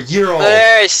raisins are over a year old.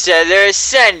 There said they're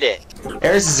ascendant.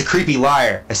 Eris is a creepy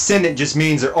liar. Ascendant just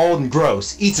means they're old and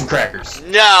gross. Eat some crackers.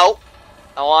 No.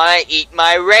 I want to eat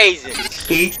my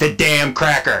raisins. Eat the damn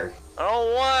cracker. I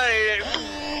don't want it.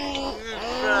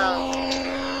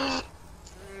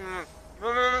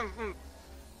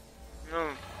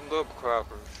 Good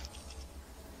crackers.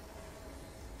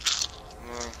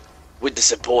 With the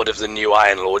support of the new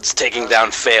Iron Lords, taking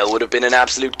down Fail would have been an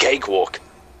absolute cakewalk.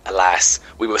 Alas,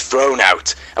 we were thrown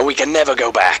out, and we can never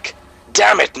go back.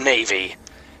 Damn it, Navy!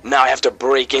 Now I have to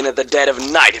break in at the dead of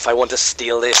night if I want to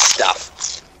steal this stuff.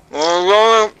 There's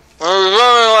only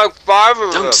like 5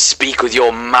 of them. Don't speak with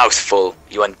your mouth full,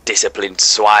 you undisciplined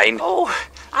swine. Oh,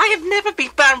 I have never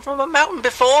been banned from a mountain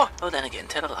before. Oh, then again,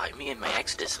 tell a lie. Me and my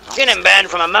ex did some Getting banned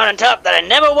from a mountaintop that I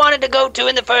never wanted to go to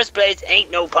in the first place ain't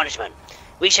no punishment.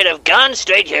 We should have gone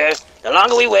straight here. The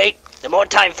longer we wait, the more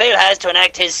time Fail has to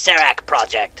enact his Serac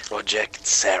project. Project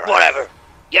Sarah. Whatever.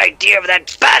 The idea of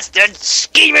that bastard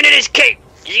scheming in his cave.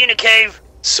 Is he in a cave?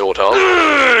 Sort of.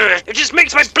 It just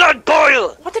makes my blood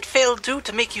boil. What did Fail do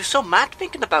to make you so mad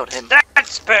thinking about him?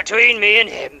 That's between me and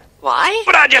him. Why?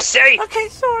 What I just say? Okay,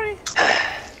 sorry.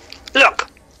 Look,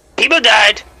 people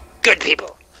died. Good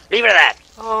people. Leave it at that.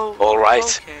 Oh,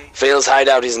 Alright. okay. Fail's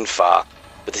hideout isn't far,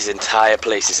 but this entire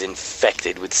place is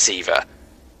infected with Siva.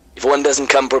 If one doesn't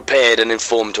come prepared and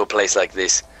informed to a place like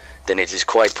this, then it is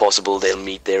quite possible they'll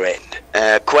meet their end.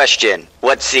 Question.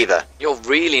 What's Siva? You're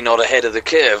really not ahead of the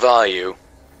curve, are you?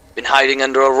 Been hiding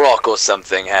under a rock or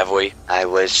something, have we? I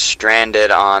was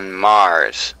stranded on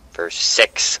Mars for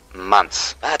 6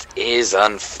 months. That is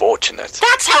unfortunate.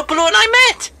 That's how Blue and I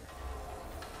met!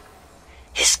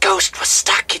 His ghost was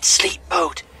stuck in sleep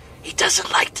mode. He doesn't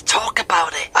like to talk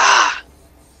about it. Ah,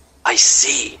 I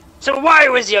see. So why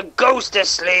was your ghost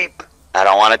asleep? I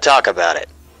don't want to talk about it.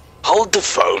 Hold the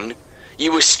phone.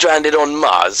 You were stranded on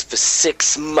Mars for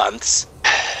 6 months?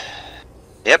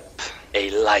 Yep. A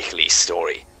likely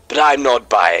story, but I'm not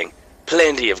buying.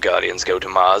 Plenty of Guardians go to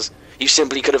Mars. You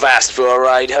simply could have asked for a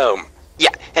ride home. Yeah,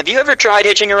 have you ever tried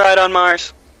hitching a ride on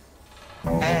Mars?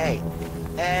 Hey,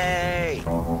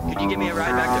 could you give me a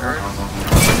ride back to Earth?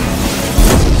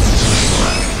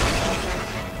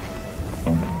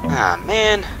 Ah,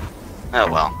 man.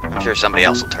 Oh well, I'm sure somebody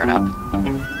else will turn up.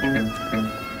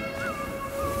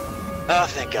 Oh,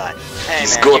 thank God. Hey,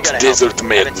 He's man, you got gotta desert help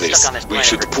me. I've been madness. stuck on this We planet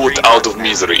should for put 3 out of months now.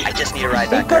 misery. I just need a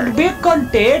ride back It to Earth. could be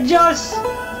contagious.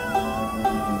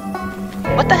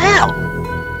 What the hell?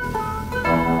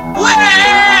 Wait!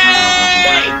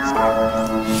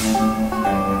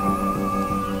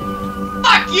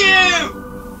 Fuck you!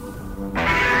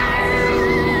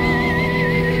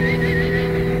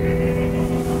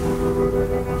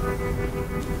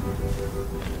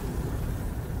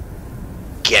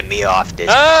 Get me off this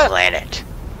planet.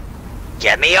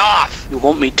 Get me off! You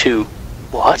want me to?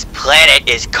 What? This planet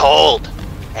is cold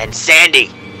and sandy.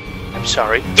 I'm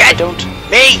sorry. Get I don't...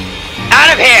 me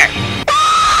out of here!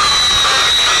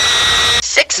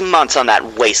 6 months on that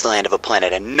wasteland of a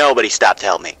planet and nobody stopped to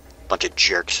help me. Bunch of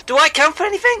jerks. Do I count for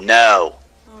anything? No.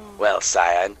 Well,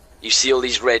 Cyan, you see all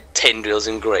these red tendrils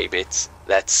and grey bits?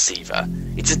 That's SIVA.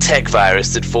 It's a tech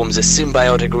virus that forms a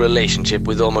symbiotic relationship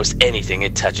with almost anything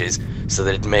it touches, so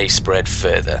that it may spread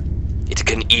further. It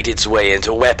can eat its way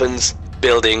into weapons,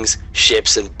 buildings,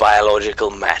 ships, and biological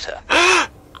matter. I'm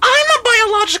a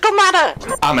biological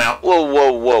matter! I'm out.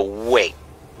 Whoa, wait.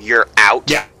 You're out?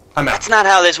 Yeah, I'm out. That's not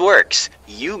how this works.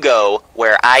 You go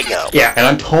where I go. Yeah, and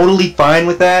I'm totally fine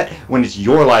with that when it's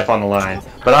your life on the line.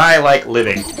 But I like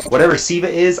living. Whatever SIVA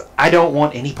is, I don't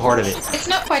want any part of it. It's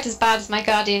not quite as bad as my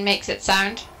guardian makes it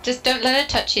sound. Just don't let her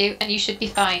touch you, and you should be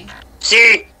fine.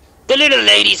 See? The little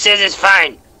lady says it's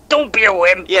fine. Don't be a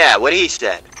wimp. Yeah, what he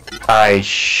said. I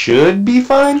should be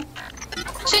fine?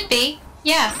 Should be,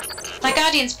 yeah. My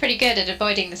guardian's pretty good at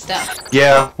avoiding the stuff.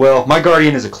 Yeah, well, my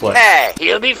guardian is a klutz. Hey!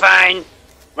 He'll be fine.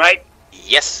 Right?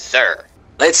 Yes, sir.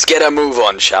 Let's get a move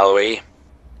on, shall we?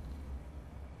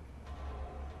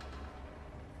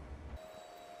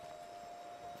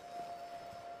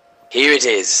 Here it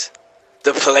is.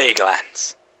 The Plague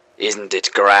Lands. Isn't it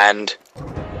grand?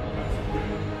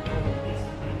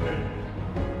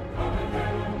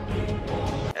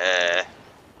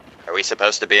 Are we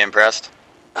supposed to be impressed?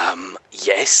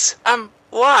 Yes?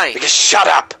 Why? Because shut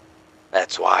up!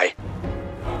 That's why.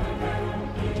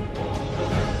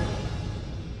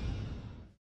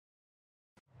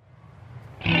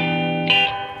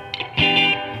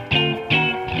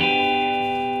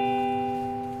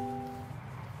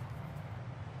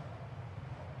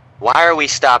 Why are we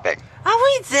stopping? Are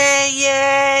we there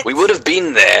yet? We would have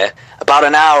been there about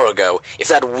an hour ago if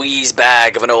that wheeze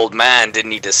bag of an old man didn't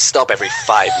need to stop every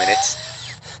 5 minutes.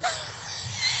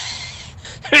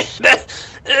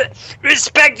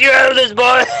 Respect your elders,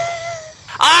 boy.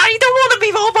 I don't want to be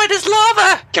involved by this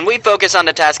lava! Can we focus on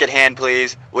the task at hand,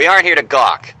 please? We aren't here to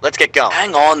gawk. Let's get going.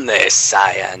 Hang on there,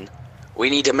 Cyan.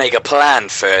 We need to make a plan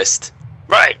first.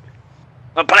 Right.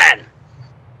 A plan.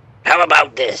 How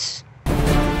about this?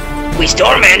 We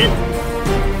storm in.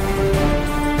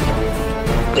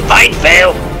 We find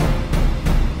Fail.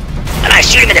 And I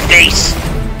shoot him in the face.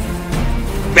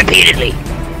 Repeatedly.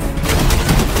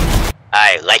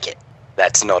 I like it.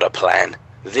 That's not a plan.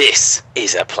 This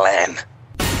is a plan.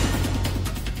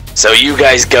 So you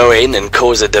guys go in and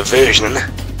cause a diversion.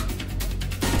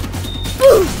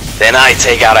 Then I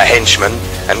take out a henchman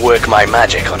and work my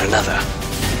magic on another.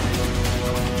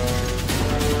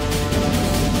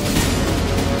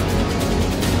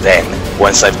 Then,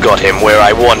 once I've got him where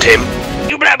I want him...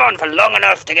 You blab on for long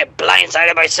enough to get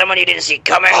blindsided by someone you didn't see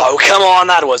coming? Oh, come on,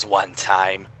 that was one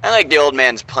time. I like the old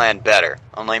man's plan better.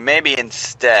 Only maybe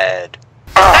instead...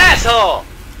 Asshole!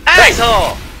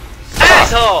 Asshole!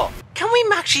 Asshole! Can we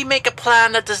actually make a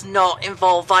plan that does not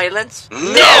involve violence?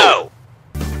 No!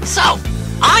 So,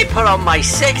 I put on my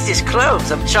sexiest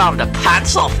clothes and charm the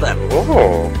pants off them.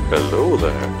 Oh, hello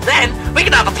there. Then, we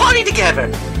can have a party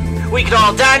together. We could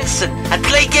all dance and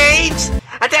play games.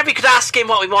 And then we could ask him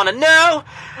what we want to know.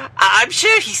 I'm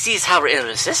sure he sees how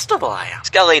irresistible I am.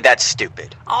 Scully, that's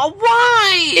stupid. Oh,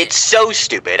 why? It's so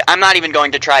stupid. I'm not even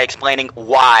going to try explaining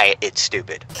why it's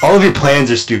stupid. All of your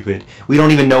plans are stupid. We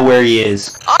don't even know where he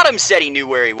is. Autumn said he knew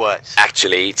where he was.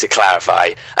 Actually, to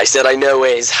clarify, I said I know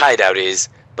where his hideout is,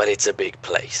 but it's a big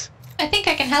place. I think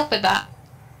I can help with that.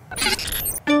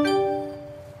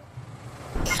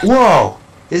 Whoa!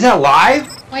 Is that live?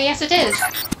 Why, yes it is.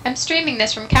 I'm streaming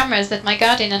this from cameras that my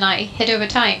guardian and I hid over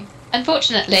time.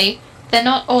 Unfortunately, they're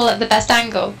not all at the best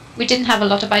angle. We didn't have a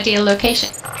lot of ideal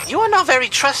locations. You are not very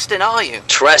trusting, are you?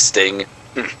 Trusting?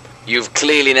 You've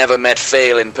clearly never met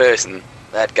Fail in person.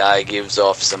 That guy gives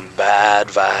off some bad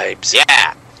vibes.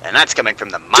 Yeah, And that's coming from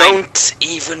the mine. Don't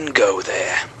even go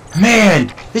there.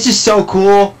 Man, this is so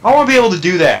cool. I want to be able to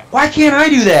do that. Why can't I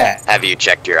do that? Have you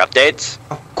checked your updates?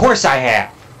 Of course I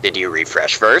have. Did you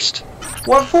refresh first?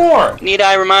 What for? Need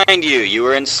I remind you, you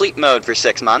were in sleep mode for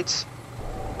 6 months?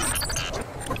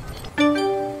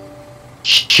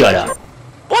 Shut up.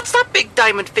 What's that big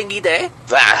diamond thingy there?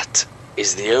 That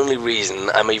is the only reason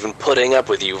I'm even putting up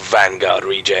with you Vanguard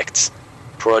rejects.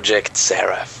 Project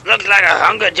Seraph. Looks like a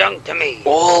hunk of junk to me.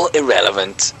 All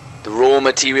irrelevant. The raw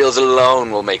materials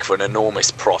alone will make for an enormous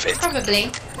profit.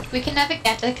 Probably. We can never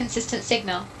get a consistent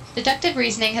signal. Deductive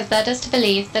reasoning has led us to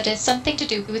believe that it's something to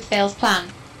do with Phil's plan.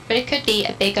 But it could be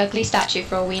a big ugly statue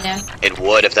for all we know. It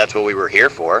would if that's what we were here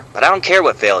for, but I don't care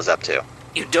what Phil is up to.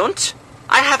 You don't?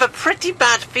 I have a pretty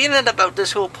bad feeling about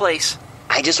this whole place.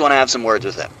 I just want to have some words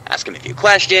with him. Ask him a few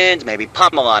questions, maybe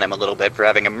pummel on him a little bit for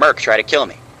having a merc try to kill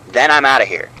me. Then I'm out of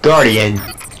here. Guardian.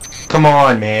 Come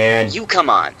on, man. You come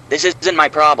on. This isn't my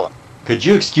problem. Could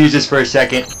you excuse us for a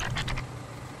second?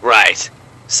 Right.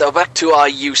 So back to our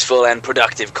useful and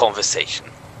productive conversation.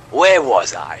 Where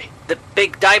was I? The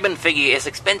big diamond thingy is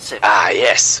expensive. Ah,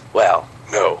 yes. Well,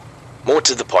 no. More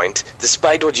to the point,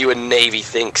 despite what you and Navy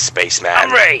think, Spaceman.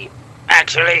 I'm right,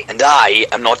 actually. And I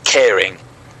am not caring.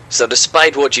 So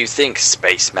despite what you think,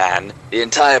 Spaceman, the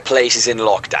entire place is in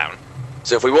lockdown.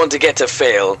 So if we want to get to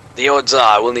Fail, the odds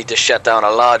are we'll need to shut down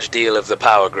a large deal of the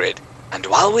power grid. And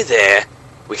while we're there,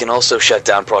 we can also shut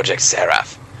down Project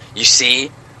Seraph. You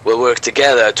see, we'll work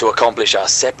together to accomplish our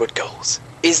separate goals.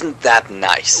 Isn't that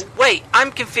nice? Wait,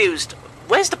 I'm confused.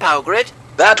 Where's the power grid?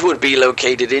 That would be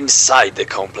located inside the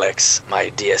complex, my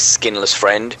dear skinless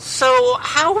friend. So,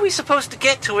 how are we supposed to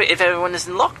get to it if everyone is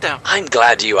in lockdown? I'm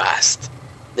glad you asked.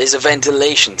 There's a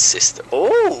ventilation system.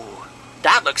 Oh,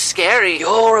 that looks scary.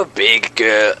 You're a big,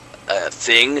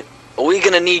 thing. We're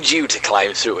gonna need you to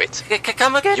climb through it.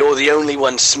 Come again? You're the only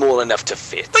one small enough to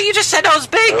fit. But you just said I was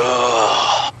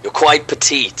big! You're quite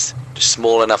petite. Just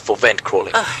small enough for vent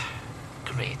crawling.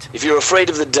 Great. If you're afraid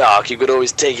of the dark, you could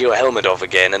always take your helmet off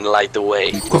again and light the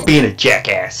way. Quit being a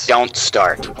jackass. Don't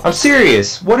start. I'm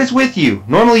serious. What is with you?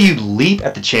 Normally you'd leap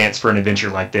at the chance for an adventure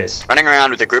like this. Running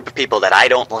around with a group of people that I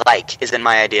don't like isn't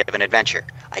my idea of an adventure.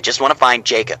 I just want to find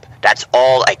Jacob. That's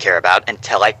all I care about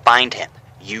until I find him.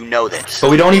 You know this. But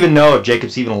we don't even know if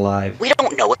Jacob's even alive. We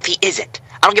don't know if he isn't.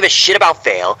 I don't give a shit about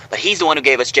Fail, but he's the one who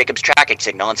gave us Jacob's tracking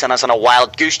signal and sent us on a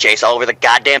wild goose chase all over the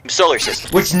goddamn solar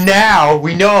system. Which now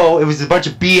we know it was a bunch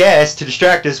of BS to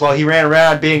distract us while he ran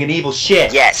around being an evil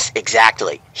shit. Yes,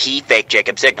 exactly. He faked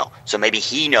Jacob's signal, so maybe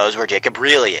he knows where Jacob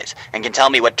really is, and can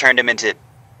tell me what turned him into...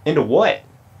 Into what?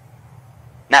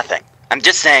 Nothing. I'm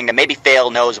just saying that maybe Fail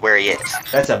knows where he is.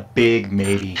 That's a big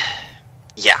maybe.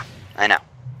 Yeah, I know.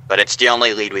 But it's the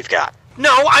only lead we've got.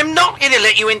 No, I'm not gonna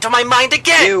let you into my mind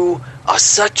again! You are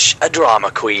such a drama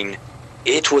queen.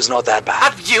 It was not that bad.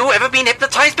 Have you ever been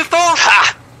hypnotized before?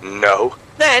 Ha! No.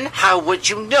 Then how would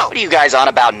you know? What are you guys on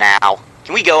about now?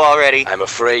 Can we go already? I'm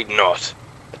afraid not.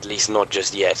 At least not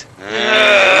just yet.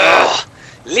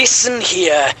 Listen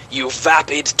here, you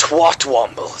vapid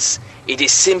twat-wombles. It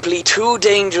is simply too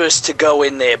dangerous to go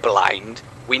in there blind.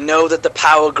 We know that the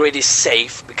power grid is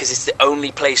safe because it's the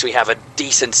only place we have a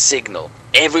decent signal.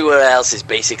 Everywhere else is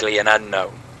basically an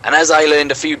unknown. And as I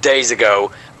learned a few days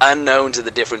ago, unknowns are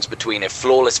the difference between a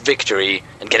flawless victory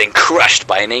and getting crushed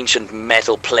by an ancient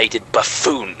metal-plated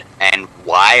buffoon. And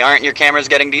why aren't your cameras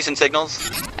getting decent signals?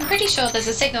 I'm pretty sure there's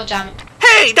a signal jam.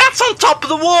 Hey, that's on top of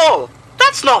the wall!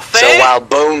 That's not fair! So while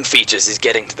Bone Features is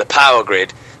getting to the power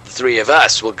grid, the three of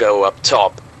us will go up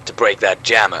top to break that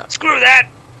jammer. Screw that!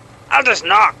 I'll just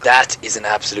knock. That is an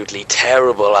absolutely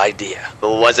terrible idea.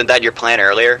 But wasn't that your plan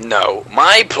earlier? No,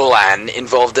 my plan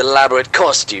involved elaborate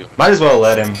costume. Might as well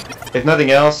let him. If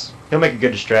nothing else, he'll make a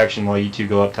good distraction while you two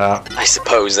go up top. I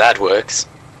suppose that works.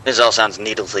 This all sounds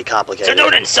needlessly complicated. So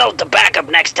don't insult the backup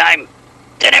next time.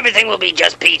 Then everything will be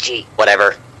just peachy.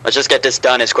 Whatever. Let's just get this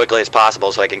done as quickly as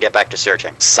possible so I can get back to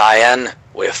searching. Cyan,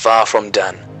 we're far from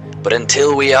done. But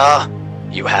until we are,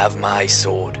 you have my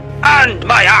sword. And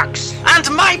my axe. And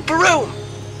my broom!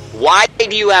 Why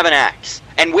do you have an axe?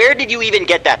 And where did you even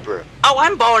get that broom? Oh,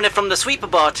 I'm borrowing it from the sweeper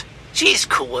bot. She's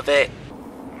cool with it.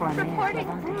 Reporting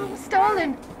broom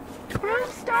stolen. Broom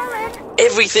stolen.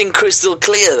 Everything crystal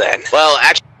clear then? Well,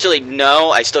 actually, no.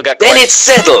 I still got... Then it's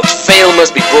settled. Fail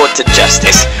must be brought to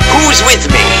justice. Who's with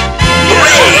me?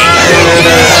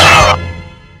 Hooray!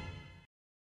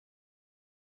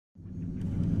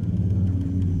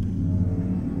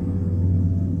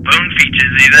 Bone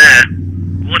Features, are you there?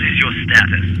 What is your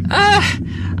status?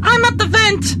 I'm at the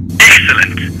vent.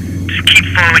 Excellent. Just keep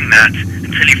following that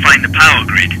until you find the power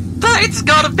grid. But it's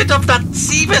got a bit of that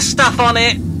Seaver stuff on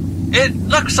it. It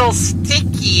looks all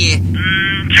sticky.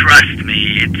 Trust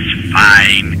me, it's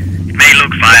fine. It may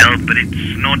look vile, but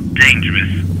it's not dangerous.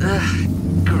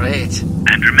 Great.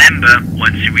 And remember,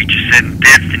 once you reach a certain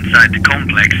depth inside the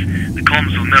complex, the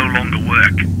comms will no longer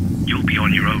work. You'll be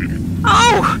on your own.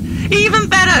 Oh, even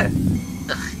better.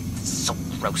 Ugh, it's so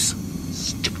gross.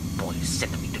 Stupid boy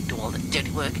sending me to do all the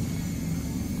dirty work.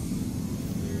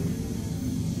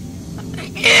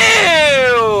 Ew!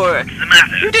 What's the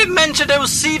matter? You didn't mention there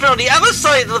was seaver on the other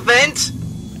side of the vent.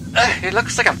 It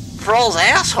looks like a thrall's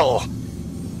asshole.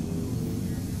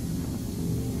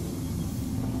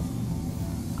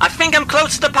 I think I'm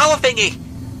close to the power thingy.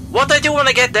 What do I do when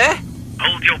I get there?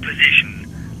 Hold your position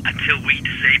until we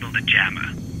disable the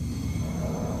jammer.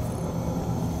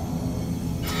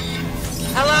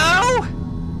 Hello?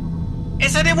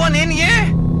 Is anyone in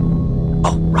here?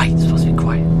 Oh, right, it's supposed to be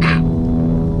quiet.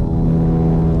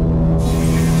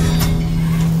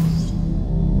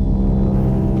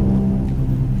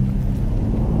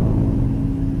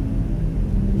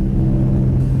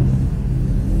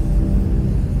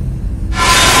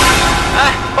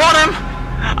 Autumn!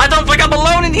 I don't think I'm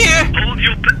alone in here! Hold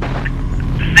your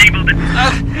disable the...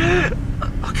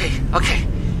 Okay.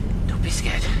 Don't be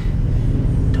scared.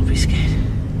 Don't be scared.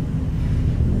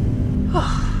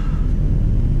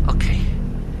 Okay.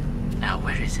 Now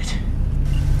where is it?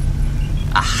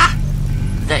 Aha!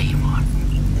 There you are.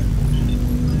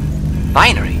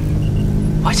 Binary?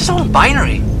 Why is this all in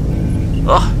binary?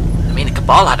 Oh, I mean the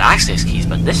Cabal had access keys,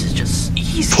 but this is just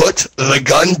easy. Put the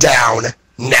gun down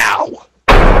now.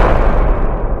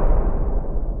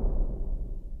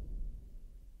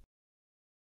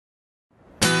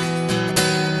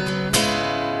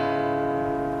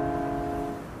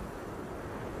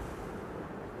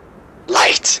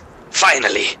 Light!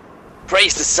 Finally!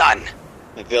 Praise the sun!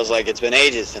 It feels like it's been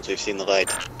ages since we've seen the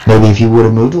light. Maybe if you would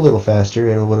have moved a little faster,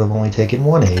 it would have only taken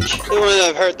one age. It wouldn't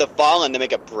have hurt the Fallen to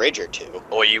make a bridge or two.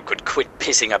 Or you could quit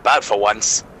pissing about for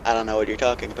once. I don't know what you're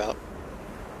talking about.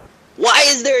 Why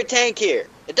is there a tank here?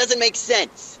 It doesn't make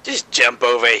sense. Just jump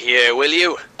over here, will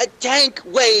you? A tank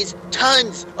weighs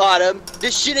tons, Autumn.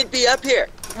 This shouldn't be up here.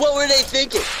 What were they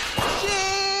thinking?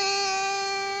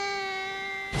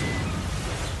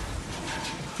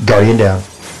 Guardian down.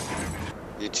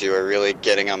 You two are really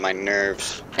getting on my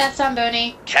nerves. Death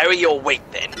Zamboni. Carry your weight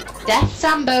then. Death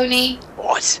Zamboni.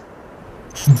 What?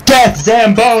 Death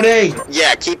Zamboni!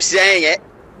 Yeah, keep saying it.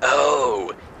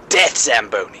 Oh, Death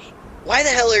Zamboni. Why the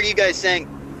hell are you guys saying...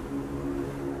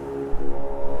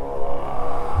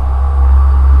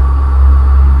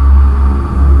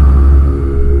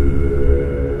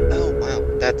 Oh,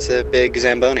 wow. That's a big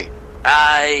Zamboni.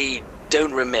 I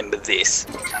don't remember this.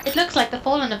 It looks like the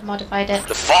Fallen have modified it.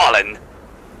 The Fallen?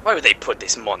 Why would they put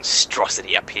this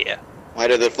monstrosity up here? Why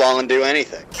did the Fallen do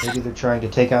anything? Maybe they're trying to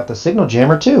take out the signal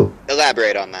jammer too.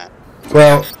 Elaborate on that.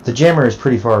 Well, the jammer is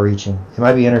pretty far-reaching. It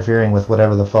might be interfering with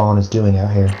whatever the Fallen is doing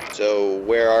out here. So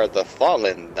where are the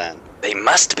Fallen then? They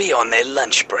must be on their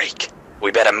lunch break.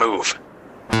 We better move.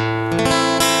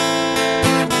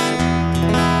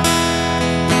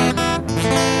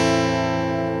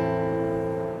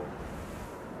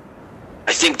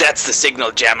 I think that's the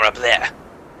signal jammer up there.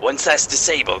 Once that's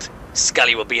disabled,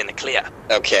 Scully will be in the clear.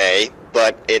 Okay,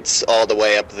 but it's all the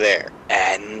way up there.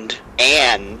 And?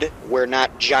 And we're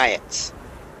not giants.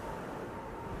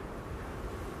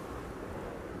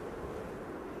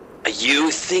 Are you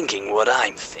thinking what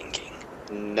I'm thinking?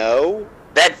 No.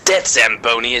 That Death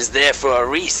Zamboni is there for a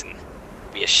reason.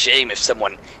 It'd be a shame if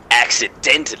someone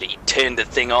accidentally turned the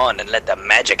thing on and let the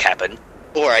magic happen.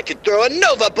 Or I could throw a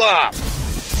Nova Bomb!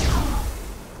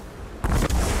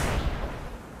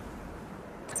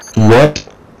 What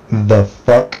the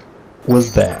fuck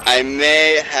was that? I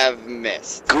may have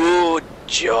missed. Good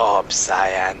job,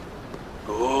 Cyan.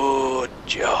 Good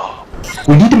job.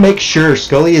 We need to make sure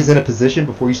Scully is in a position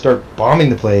before you start bombing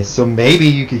the place, so maybe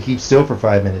you could keep still for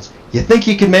 5 minutes. You think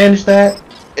you can manage that?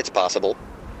 It's possible.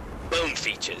 Bone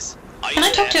features. Can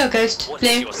I talk to a ghost, What is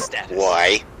Blue? your status?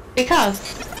 Why? Because.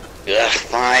 Ugh,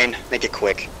 fine. Make it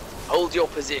quick. Hold your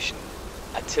position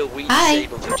until we Hi.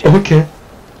 disable the jammer. Okay.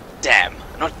 Damn,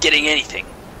 I'm not getting anything.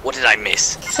 What did I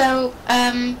miss? So,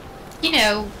 you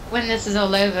know, when this is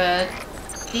all over,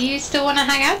 do you still want to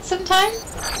hang out sometime?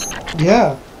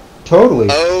 Yeah, totally.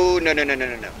 Oh, no.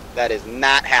 That is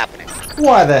not happening.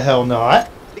 Why the hell not?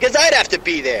 Because I'd have to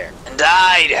be there. And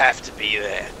I'd have to be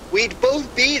there. We'd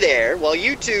both be there while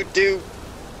you two do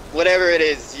whatever it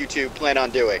is you two plan on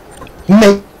doing.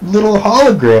 Make little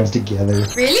holograms together.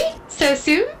 Really? So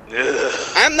soon?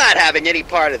 Ugh. I'm not having any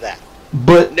part of that.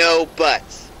 But No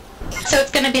buts. So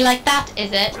it's gonna be like that,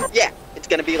 is it? Yeah, it's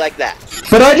gonna be like that.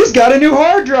 But I just got a new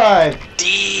hard drive!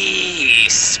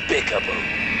 Despicable.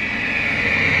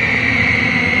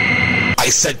 I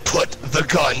said put the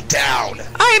gun down.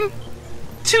 I'm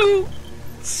too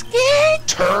scared.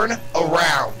 Turn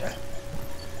around.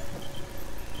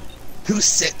 Who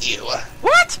sent you?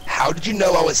 What? How did you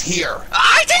know I was here?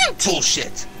 I didn't!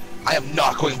 Bullshit. I am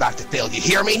not going back to fail. You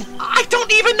hear me? I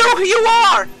don't even know who you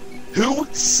are! Who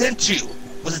sent you?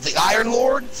 Was it the Iron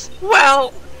Lords?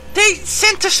 Well, they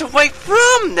sent us away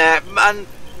from them, and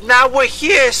now we're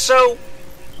here, so...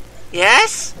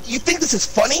 Yes? You think this is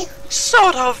funny?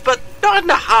 Sort of, but not in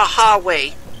a ha-ha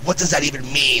way. What does that even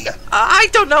mean? I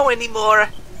don't know anymore.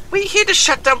 We're here to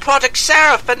shut down Project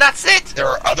Seraph, and that's it. There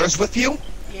are others with you?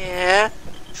 Yeah.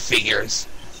 Figures.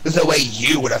 There's no way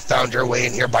you would have found your way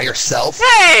in here by yourself.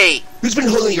 Hey! Who's been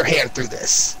holding your hand through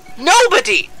this?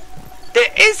 Nobody!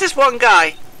 There is this one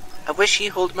guy. I wish he'd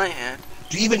hold my hand.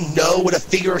 Do you even know what a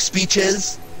figure of speech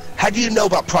is? How do you know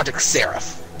about Project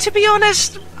Seraph? To be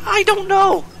honest, I don't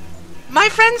know. My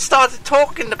friends started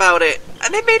talking about it,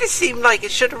 and it made it seem like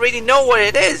it should really know what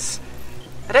it is.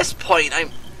 At this point,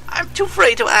 I'm too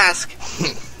afraid to ask.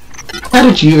 How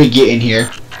did you even get in here?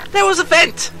 There was a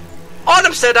vent.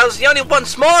 Autumn said I was the only one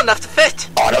small enough to fit.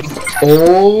 Autumn?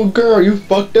 Oh, girl, you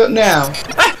fucked up now.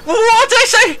 What did I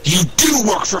say? You do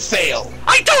work for Fail.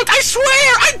 I don't, I swear,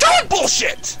 I don't!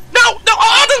 Bullshit! No,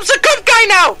 Autumn's a good guy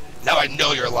now! Now I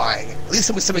know you're lying. At least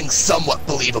it was something somewhat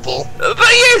believable. But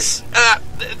he is!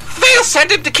 Fail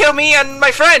sent him to kill me and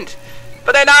my friend.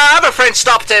 But then our other friend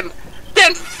stopped him.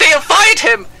 Then Fail fired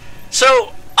him.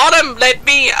 So Autumn led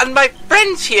me and my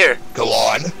friends here. Go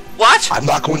on. What? I'm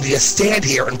not going to just stand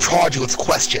here and prod you with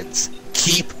questions.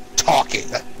 Keep talking.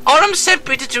 Autumn sent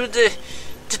me to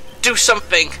do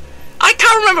something. I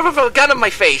can't remember if I have a gun in my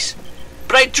face.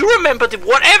 But I do remember that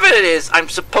whatever it is I'm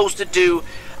supposed to do,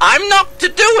 I'm not to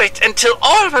do it until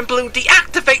Autumn and Blue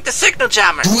deactivate the signal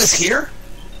jammer. Blue is here?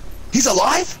 He's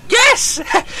alive? Yes!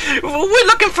 We're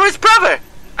looking for his brother.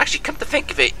 Actually, come to think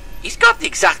of it, he's got the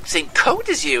exact same code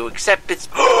as you, except it's...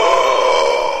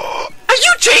 Are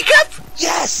you Jacob?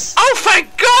 Yes! Oh,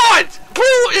 thank God!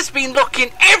 Blue has been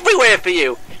looking everywhere for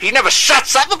you. He never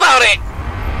shuts up about it.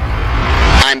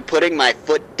 I'm putting my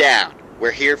foot down.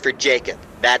 We're here for Jacob.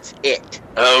 That's it.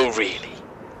 Oh, really?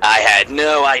 I had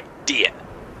no idea.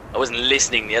 I wasn't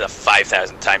listening the other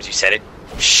 5,000 times you said it.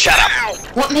 Shut up!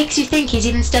 What makes you think he's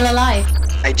even still alive?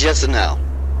 I just know,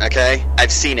 okay?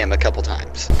 I've seen him a couple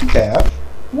times. Cap?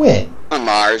 When? On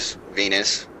Mars,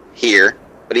 Venus, here,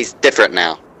 but he's different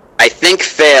now. I think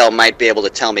Fail might be able to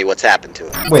tell me what's happened to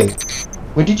him. Wait,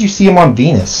 when did you see him on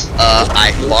Venus?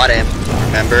 I fought him,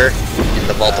 remember? In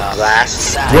the vault of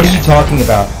glass. What are you talking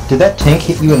about? Did that tank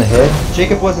hit you in the head?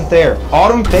 Jacob wasn't there.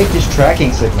 Autumn faked his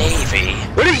tracking signal. Navy.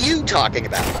 What are you talking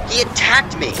about? He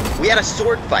attacked me. We had a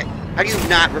sword fight. How do you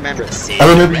not remember this? I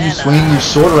remember you swinging your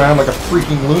sword around like a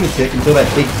freaking lunatic until that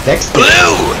big Vex hit.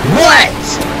 Blue! What?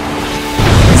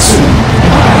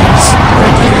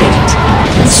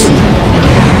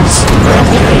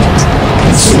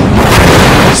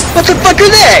 What the fuck are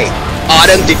they?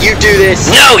 Autumn, did you do this?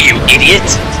 No, you idiot!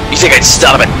 You think I'd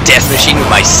start up a death machine with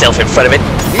myself in front of it?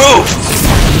 Move!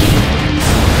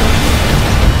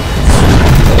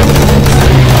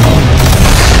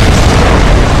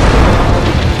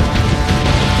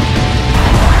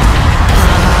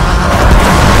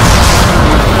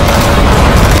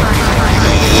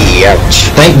 Ouch.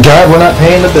 Thank God we're not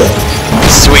paying the bill.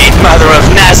 Sweet mother of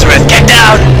Nazareth, get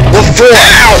down! What for?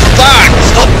 Ow! Fuck!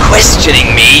 Stop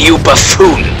questioning me, you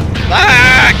buffoon!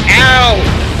 Fuck! Ow!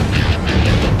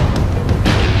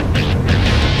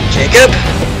 Jacob?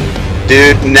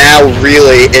 Dude, now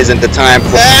really isn't the time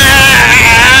for...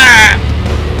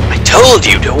 I told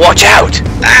you to watch out!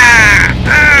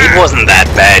 It wasn't that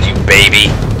bad, you baby.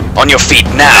 On your feet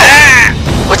now.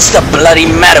 What's the bloody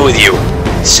matter with you?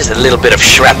 It's just a little bit of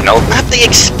shrapnel. Not the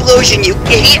explosion, you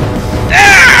idiot!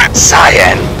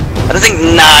 Cyan, I don't think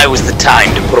now is the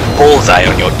time to put a bullseye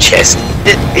on your chest.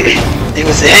 It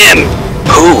was him!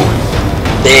 Who?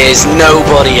 There's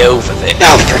nobody over there.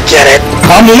 Oh, forget it.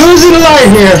 I'm losing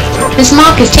light here! This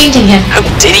mark is tainting him. How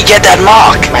did he get that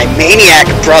mark? My maniac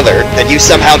brother that you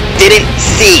somehow didn't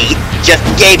see just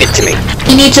gave it to me.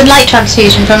 He needs a light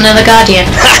transfusion from another Guardian.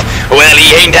 Well,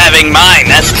 he ain't having mine,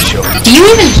 that's for sure. Do you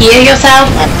even hear yourself?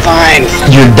 I'm fine.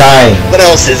 You're dying. What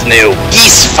else is new?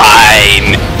 He's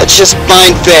fine. Let's just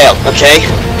find Fail, okay?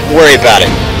 Don't worry about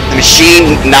it. The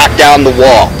machine knocked down the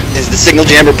wall. Is the signal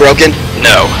jammer broken?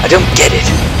 No, I don't get it.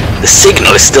 The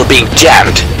signal is still being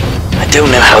jammed. I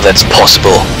don't know how that's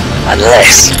possible.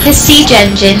 Unless... The siege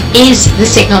engine is the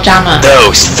signal jammer.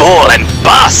 Those fallen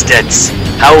bastards!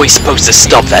 How are we supposed to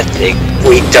stop that thing?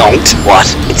 we don't. What?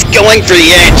 It's going for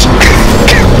the edge.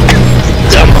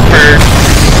 Dumper.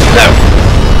 No.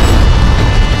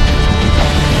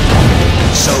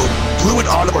 So, Blue and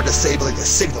Autumn are disabling the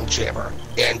signal jammer,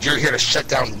 and you're here to shut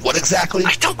down what exactly?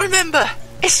 I don't remember.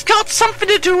 It's got something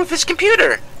to do with his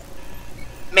computer.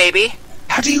 Maybe.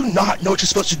 How do you not know what you're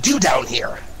supposed to do down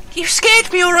here? You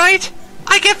scared me, alright?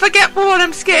 I get forgetful when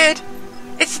I'm scared.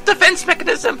 It's a defense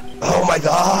mechanism. Oh my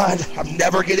god, I'm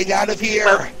never getting out of here.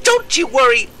 Well, don't you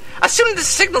worry. As soon as the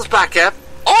signal's back up,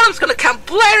 Autumn's gonna come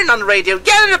blaring on the radio,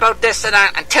 yelling about this and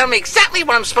that, and tell me exactly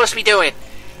what I'm supposed to be doing.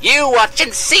 You watch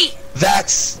and see.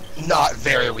 That's not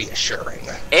very reassuring.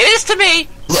 It is to me.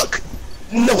 Look,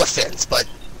 no offense, but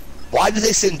why did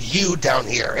they send you down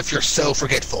here if you're so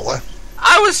forgetful?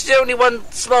 I was the only one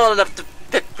small enough to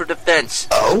fit for defense.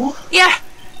 Oh? Yeah,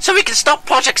 so we can stop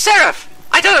Project Seraph.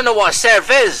 I don't know what a Seraph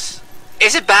is.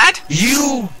 Is it bad?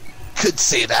 You could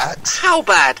say that. How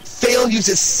bad? Fail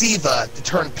uses SIVA to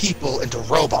turn people into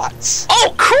robots.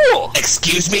 Oh, cool!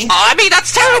 Excuse me? I mean,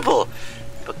 that's terrible.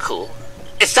 But cool.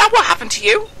 Is that what happened to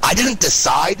you? I didn't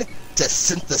decide to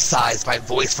synthesize my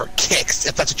voice for kicks,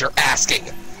 if that's what you're asking.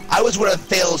 I was one of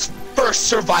Fail's first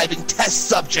surviving test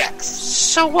subjects.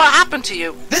 So what happened to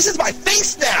you? This is my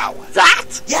face now!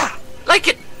 That? Yeah. Like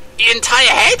your entire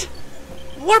head?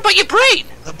 What about your brain?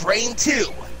 The brain, too.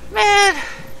 Man,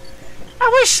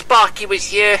 I wish Sparky was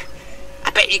here.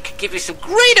 I bet he could give you some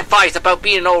great advice about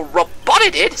being all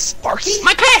roboted. Sparky?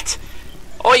 My pet!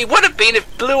 Or he would have been if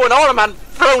Blue and Autumn hadn't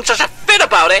thrown such a fit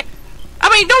about it. I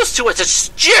mean, those two are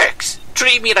just jerks.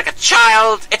 Treat me like a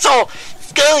child. It's all,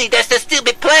 Scully, that's the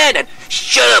stupid plan, and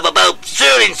shut up about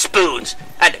serving spoons.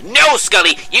 And no,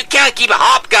 Scully, you can't keep a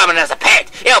hobgoblin as a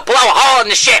pet. It'll blow a hole in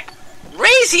the ship.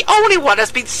 Ray's the only one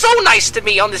that's been so nice to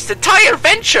me on this entire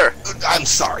venture. I'm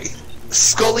sorry.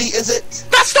 Scully, is it?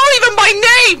 That's not even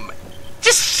my name!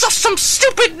 Just some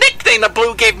stupid nickname that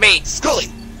Blue gave me.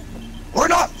 Scully, we're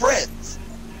not friends.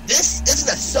 This isn't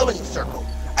a sewing circle.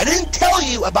 I didn't tell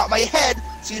you about my head,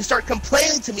 so you start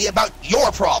complaining to me about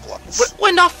your problems.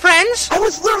 We're not friends? I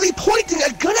was literally pointing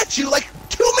a gun at you like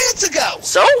 2 minutes ago.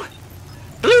 So?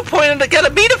 Blue pointed a gun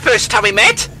at me the first time we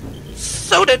met.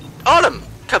 So did Autumn,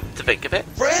 come to think of it.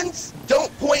 Friends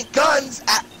don't point guns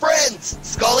at friends,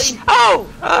 Scully. Oh.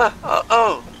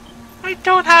 I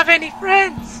don't have any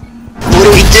friends. What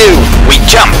do? We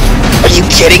jump. Are you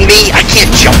kidding me? I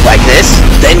can't jump like this.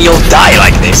 Then you'll die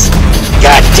like this.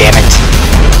 God damn it.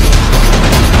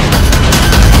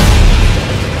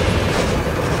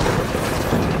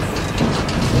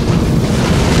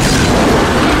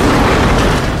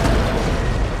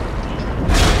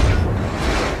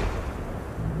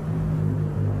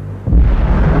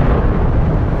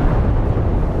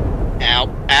 Ow,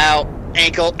 ow,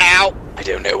 ankle, ow. I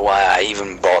don't know why I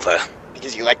even bother.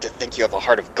 Because you like to think you have a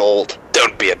heart of gold.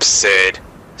 Don't be absurd.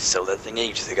 Sold that thing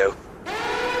ages ago.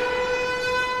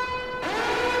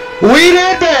 We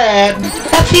did that!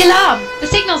 That's the alarm. The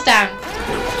signal's down.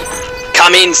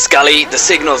 Come in, Scully. The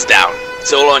signal's down.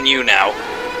 It's all on you now.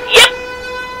 Yep.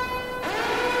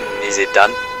 Is it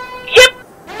done? Yep.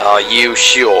 Are you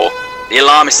sure? The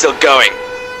alarm is still going.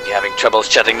 You're having trouble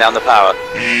shutting down the power.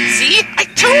 See? I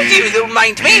told you they'll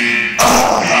mind me.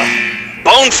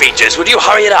 Bone features, would you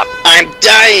hurry it up? I'm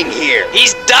dying here.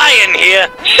 He's dying here.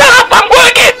 Shut up, I'm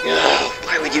working.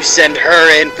 Why would you send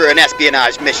her in for an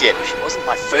espionage mission? She wasn't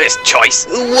my first choice.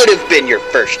 Who would have been your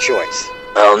first choice?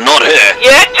 Well, not her.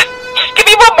 Yeah, just give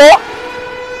me one more.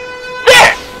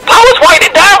 There, power's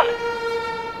winding down.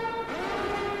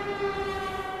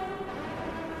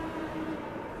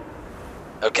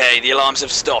 Okay, the alarms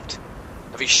have stopped.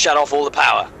 Have you shut off all the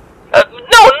power?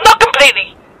 No, not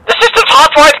completely. The system's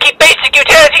hardwired to keep basic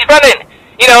utilities running.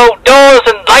 You know, doors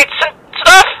and lights and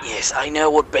stuff. Yes, I know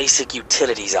what basic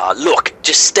utilities are. Look,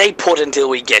 just stay put until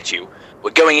we get you. We're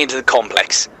going into the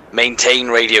complex. Maintain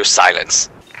radio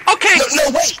silence. Okay. No,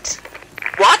 wait!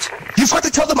 What? You forgot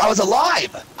to tell them I was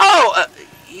alive! Oh,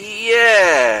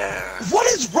 yeah. What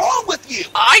is wrong with you?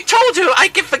 I told you I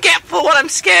get forgetful when I'm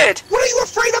scared. What are you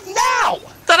afraid of now?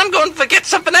 That I'm going to forget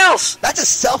something else. That's a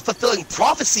self-fulfilling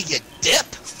prophecy, you dip.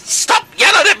 Stop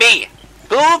yelling at me.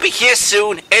 We'll be here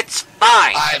soon. It's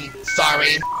fine. I'm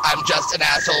sorry. I'm just an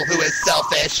asshole who is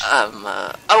selfish.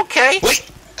 Okay. Wait,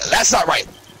 that's not right.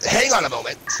 Hang on a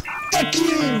moment.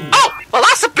 Oh, well,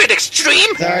 that's a bit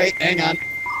extreme. Sorry, hang on.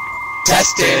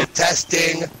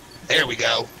 Testing. There we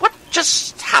go. What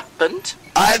just happened?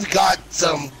 I've got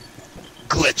some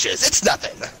glitches. It's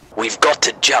nothing. We've got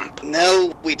to jump.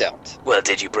 No, we don't. Well,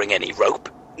 did you bring any rope?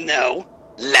 No.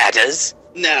 Ladders?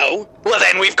 No. Well,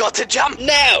 then we've got to jump.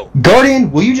 No.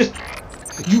 Guardian, will you just...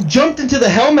 You jumped into the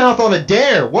Hellmouth on a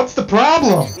dare. What's the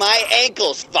problem? My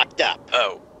ankle's fucked up.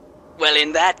 Oh. Well,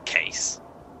 in that case,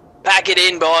 pack it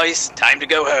in, boys. Time to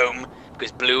go home,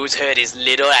 because Blue's hurt his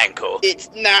little ankle. It's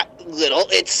not little,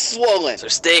 it's swollen. So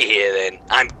stay here, then.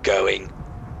 I'm going.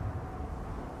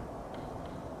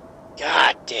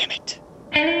 God damn it.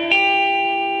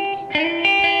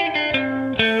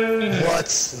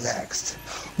 What's next?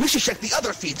 We should check the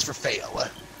other feeds for Fail.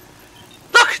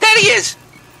 Look, there he is!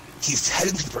 He's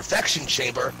heading to the Perfection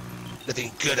Chamber.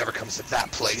 Nothing good ever comes of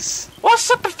that place. What's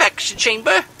the Perfection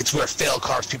Chamber? It's where Fail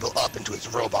carves people up into his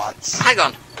robots. Hang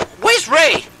on. Where's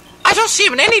Ray? I don't see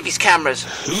him in any of these cameras.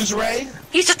 Who's Ray?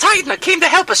 He's the Titan that came to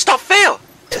help us stop Fail.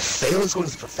 If Fail is going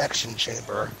to the Perfection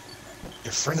Chamber,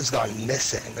 your friend has gone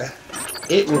missing.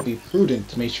 It would be prudent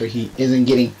to make sure he isn't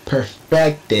getting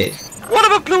perfected. What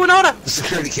about Blue and Oda? The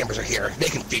security cameras are here. They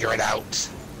can figure it out.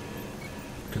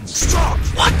 Stop!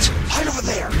 What? Hide over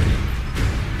there!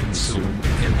 Consume,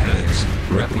 enhance,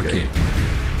 replicate.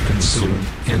 Consume,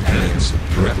 enhance,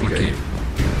 replicate.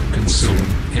 Consume,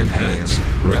 enhance,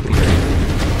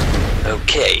 replicate.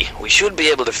 Okay, we should be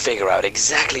able to figure out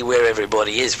exactly where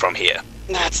everybody is from here.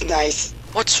 That's nice.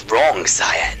 What's wrong,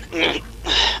 Cyan?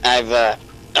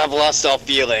 I've lost all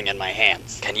feeling in my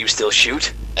hands. Can you still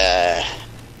shoot?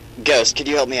 Ghost, could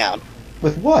you help me out?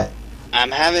 With what? I'm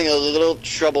having a little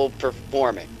trouble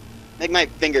performing. Make my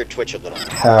finger twitch a little.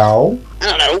 How? I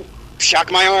don't know. Shock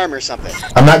my arm or something.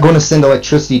 I'm not going to send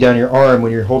electricity down your arm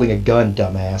when you're holding a gun,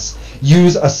 dumbass.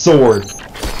 Use a sword.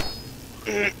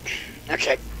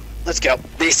 Okay, let's go.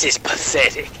 This is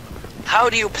pathetic. How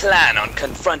do you plan on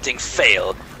confronting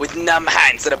Fail with numb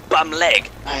hands and a bum leg?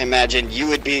 I imagine you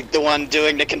would be the one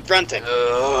doing the confronting.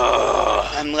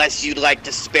 Unless you'd like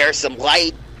to spare some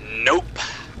light. Nope.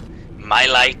 My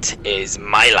light is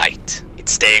my light.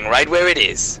 It's staying right where it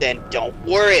is. Then don't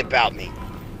worry about me.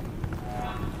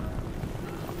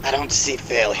 I don't see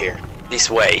Fail here. This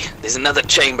way. There's another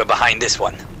chamber behind this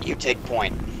one. You take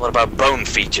point. What about Bone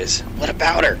Features? What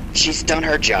about her? She's done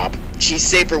her job. She's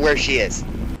safer where she is.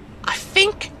 I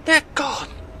think they're gone.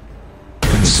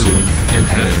 Consume,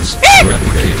 enhance,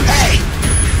 replicate. Hey!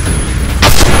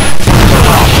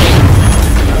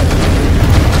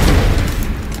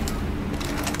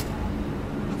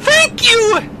 Thank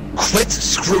you! Quit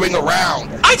screwing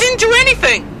around! I didn't do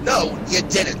anything! No, you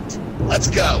didn't. Let's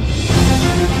go.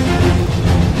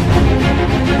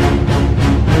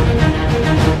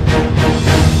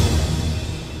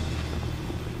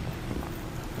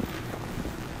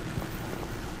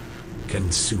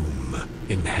 Consume,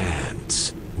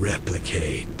 enhance,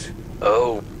 replicate.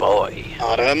 Oh boy.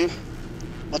 Autumn?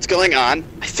 What's going on?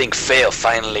 I think Fail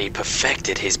finally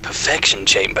perfected his perfection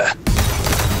chamber.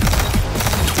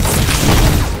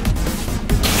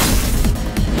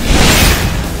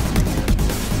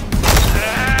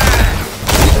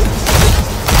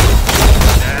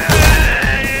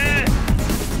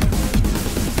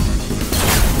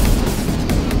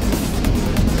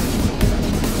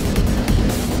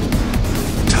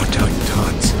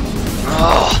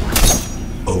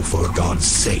 Oh, for God's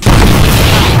sake.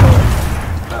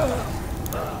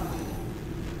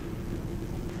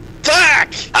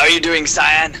 Fuck! How are you doing,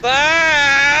 Cyan?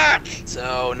 Fuck!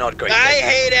 So, not great. I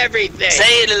hate everything!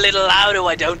 Say it a little louder,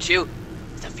 why don't you?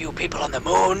 There's a few people on the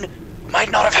moon who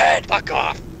might not have heard. Fuck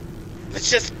off. Let's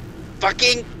just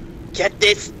fucking get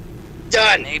this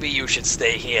done. Maybe you should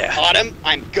stay here. Autumn,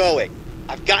 I'm going.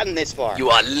 I've gotten this far. You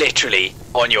are literally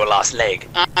on your last leg.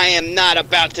 I am not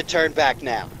about to turn back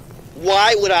now.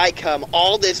 Why would I come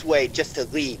all this way just to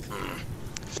leave?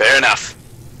 Fair enough.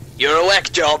 You're a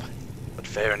whack job, but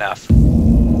fair enough.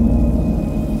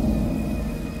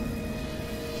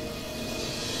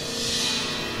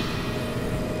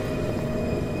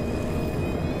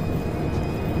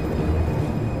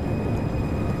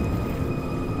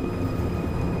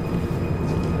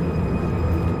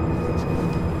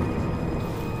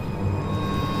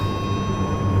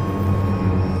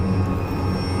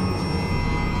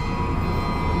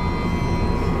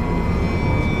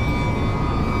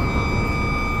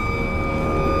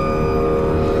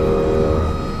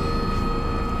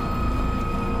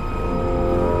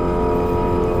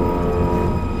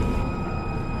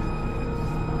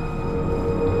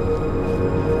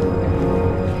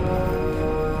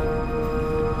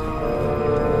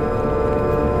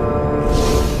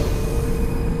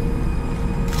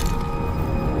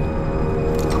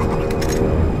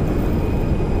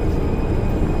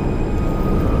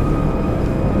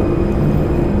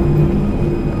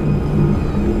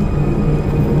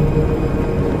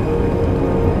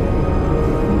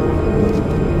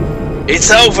 It's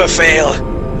over, Fail.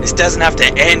 This doesn't have to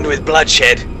end with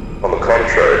bloodshed. On the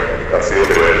contrary, That's the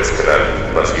only way this can end,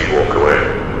 unless you walk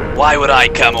away. Why would I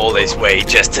come all this way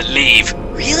just to leave?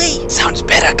 Really? Sounds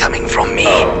better coming from me.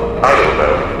 I don't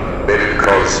know. Maybe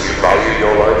because you value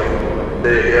your life.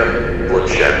 Stay here,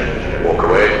 bloodshed. Walk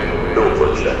away, no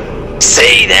bloodshed.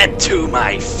 Say that to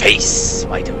my face,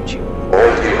 why don't you?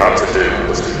 All you had to do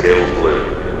was to kill Blue.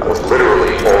 That was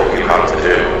literally all you had to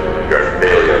do. You're a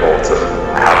failure, Alton.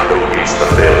 I have no use for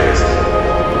failures.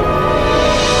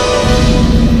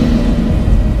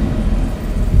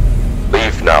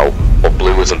 Leave now, or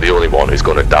Blue isn't the only one who's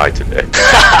gonna die today.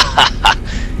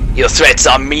 Your threats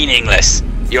are meaningless.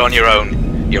 You're on your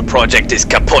own. Your project is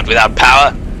kaput without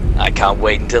power. I can't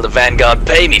wait until the Vanguard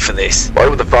pay me for this. Why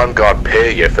would the Vanguard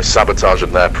pay you for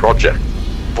sabotaging their project?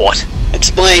 What?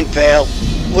 Explain, Vale.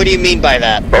 What do you mean by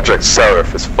that? Project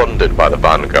Seraph is funded by the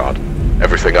Vanguard.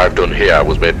 Everything I've done here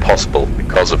was made possible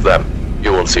because of them.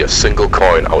 You won't see a single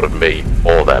coin out of me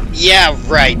or them. Yeah,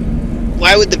 right.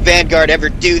 Why would the Vanguard ever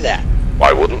do that?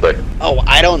 Why wouldn't they? Oh,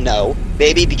 I don't know.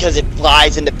 Maybe because it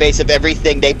flies in the face of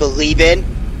everything they believe in?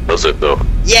 Does it though?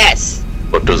 Yes!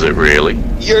 But does it really?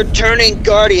 You're turning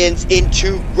Guardians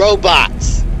into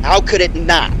robots. How could it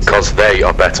not? Because they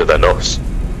are better than us.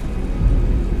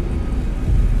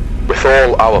 With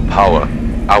all our power,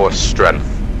 our strength,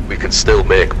 we can still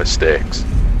make mistakes.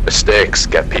 Mistakes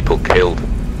get people killed,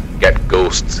 get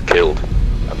ghosts killed,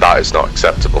 and that is not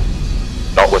acceptable.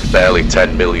 Not with barely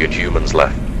 10 million humans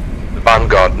left. The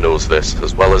Vanguard knows this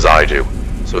as well as I do,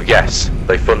 so yes,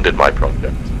 they funded my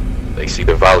project. They see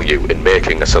the value in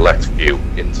making a select few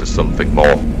into something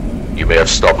more. You may have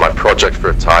stopped my project for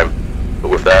a time, but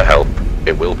with their help,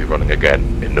 it will be running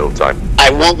again in no time. I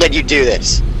won't let you do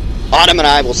this. Autumn and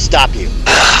I will stop you.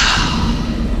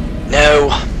 No,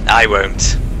 I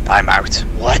won't. I'm out.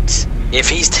 What? If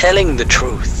he's telling the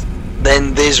truth,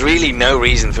 then there's really no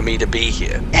reason for me to be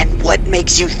here. And what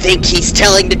makes you think he's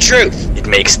telling the truth? It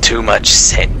makes too much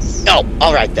sense. Oh,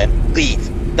 alright then. Leave.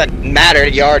 Doesn't matter,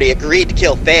 you already agreed to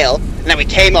kill Vale, and then we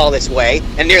came all this way,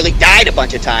 and nearly died a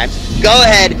bunch of times. Go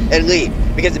ahead and leave,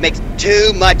 because it makes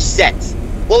too much sense.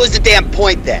 What was the damn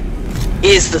point then?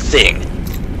 Here's the thing.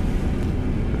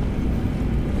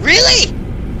 Really?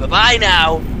 Bye-bye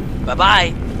now.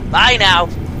 Bye-bye. Bye now.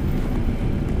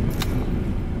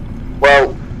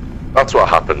 Well, that's what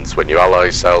happens when you ally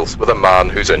yourselves with a man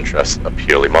whose interests are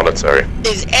purely monetary.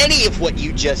 Is any of what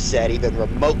you just said even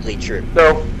remotely true?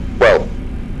 No. Well,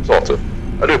 sort of.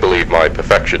 I do believe my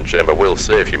perfection chamber will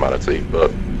save humanity,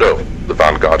 but no, the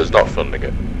Vanguard is not funding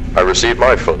it. I received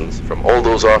my funds from all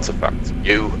those artifacts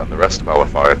you and the rest of our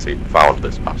fire team found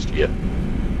this past year.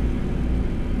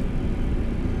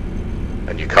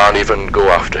 And you can't even go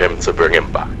after him to bring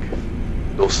him back.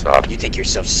 So sad. You think you're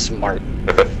so smart.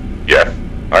 Yeah,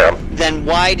 I am. Then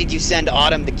why did you send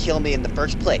Autumn to kill me in the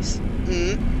first place?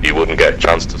 You wouldn't get a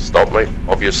chance to stop me,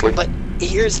 obviously. But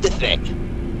here's the thing.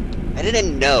 I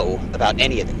didn't know about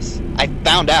any of this. I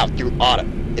found out through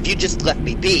Autumn. If you just left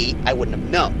me be, I wouldn't have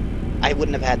known. I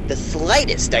wouldn't have had the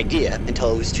slightest idea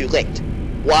until it was too late.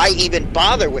 Why even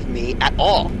bother with me at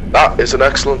all? That is an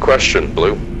excellent question,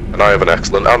 Blue, and I have an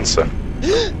excellent answer.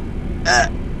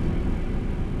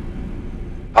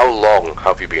 How long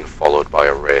have you been followed by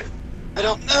a wraith? I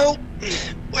don't know.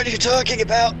 What are you talking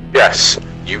about? Yes,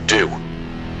 you do.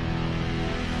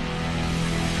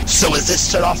 So is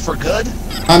this shut off for good?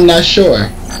 I'm not sure.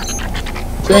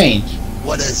 Strange.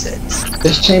 What is it?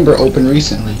 This chamber opened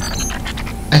recently.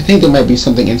 I think there might be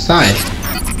something inside.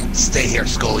 Stay here,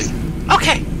 Scully.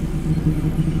 Okay.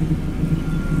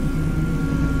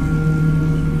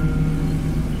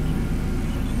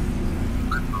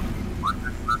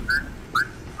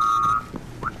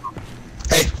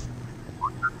 Hey.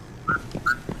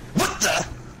 What the?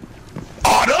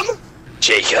 Autumn?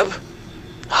 Jacob?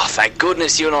 Oh, thank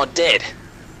goodness you're not dead.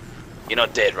 You're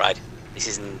not dead, right? This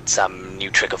isn't some new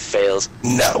trick of Fail's.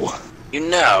 No. You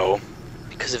know,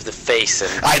 because of the face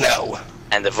and... I know.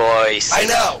 And the voice. I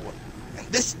know. And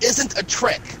this isn't a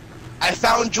trick. I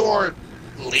found your...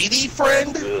 lady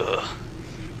friend? Ugh.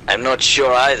 I'm not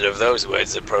sure either of those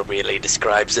words appropriately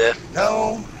describes her.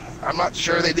 No, I'm not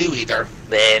sure they do either.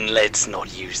 Then let's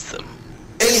not use them.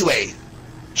 Anyway,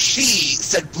 she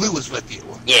said Blue was with you.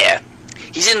 Yeah.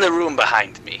 He's in the room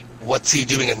behind me. What's he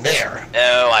doing in there?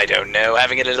 Oh, I don't know.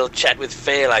 Having a little chat with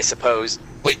Fail, I suppose.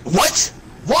 Wait, what?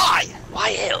 Why?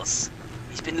 Why else?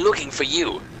 He's been looking for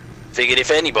you. Figured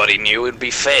if anybody knew, it'd be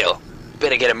Fail.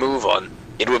 Better get a move on.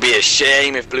 It would be a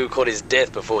shame if Blue caught his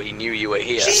death before he knew you were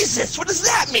here. Jesus, what does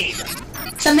that mean?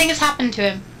 Something has happened to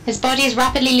him. His body is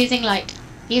rapidly losing light.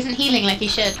 He isn't healing like he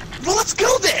should. Well, let's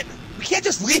go then. We can't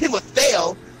just leave him with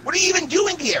Fail. What are you even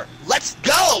doing here? Let's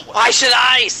go! Why should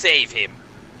I save him?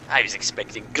 I was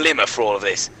expecting Glimmer for all of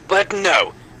this, but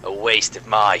no. A waste of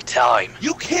my time.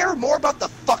 You care more about the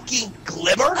fucking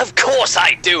Glimmer? Of course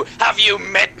I do. Have you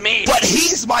met me? But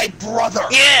he's my brother.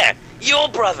 Yeah, your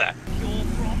brother.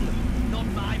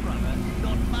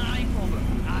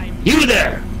 You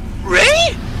there!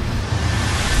 Ray?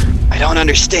 I don't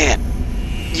understand.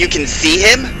 You can see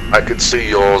him? I can see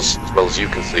yours as well as you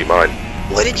can see mine.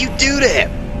 What did you do to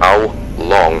him? How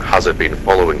long has it been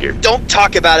following you? Don't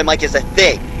talk about him like it's a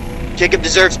thing. Jacob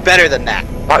deserves better than that.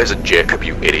 That isn't Jacob,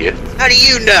 you idiot. How do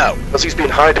you know? Because he's been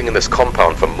hiding in this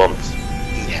compound for months.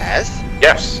 Yes?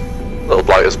 Yes. Little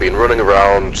Blight has been running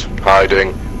around,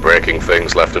 hiding, breaking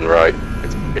things left and right.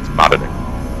 It's maddening.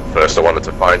 First I wanted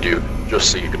to find you, just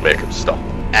so you could make him stop.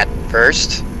 At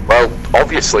first? Well,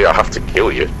 obviously I have to kill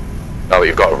you, now that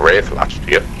you've got a wraith latched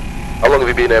to you. How long have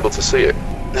you been able to see it?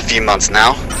 A few months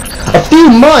now. A few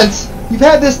months? You've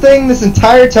had this thing this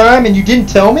entire time and you didn't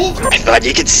tell me? I thought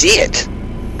you could see it.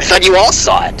 I thought you all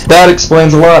saw it. That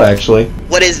explains a lot, actually.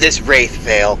 What is this wraith,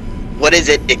 Vale? What is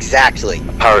it exactly?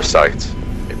 A parasite.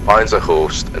 It finds a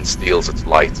host and steals its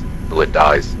light till it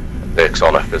dies and takes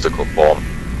on a physical form.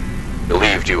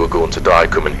 Believed you were going to die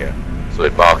coming here, so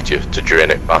it marked you to drain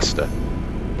it faster.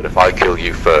 But if I kill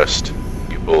you first,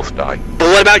 you both die. But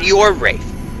what about your wraith?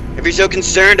 If you're so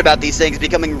concerned about these things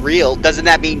becoming real, doesn't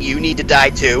that mean you need to die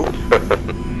too?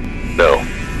 No.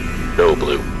 No,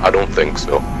 Blue. I don't think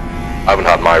so. I haven't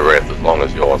had my wraith as long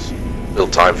as yours. Still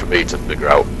time for me to figure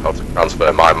out how to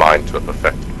transfer my mind to a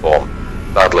perfected form.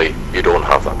 Sadly, you don't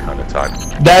have that kind of time.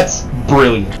 That's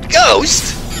brilliant.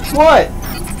 Ghost? What?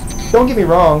 Don't get me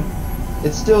wrong.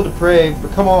 It's still depraved,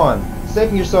 but come on.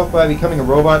 Saving yourself by becoming a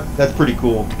robot, that's pretty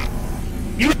cool.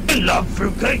 You love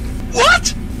fruitcake?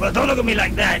 What? Well, don't look at me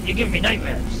like that. You give me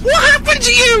nightmares. What happened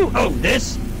to you? Oh,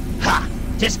 this? Ha!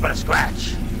 Just but a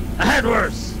scratch. I had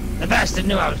worse. The bastard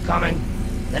knew I was coming.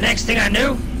 The next thing I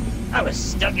knew, I was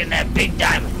stuck in that big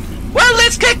diamond. Well,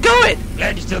 let's get going.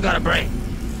 Glad you still got a brain.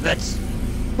 Let's...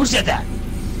 Who said that?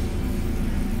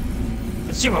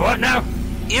 Consumer what now?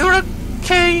 You're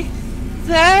okay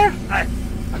there? I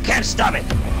can't stop it.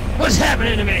 What's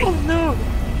happening to me? Oh, no.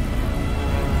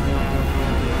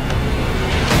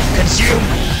 Consume.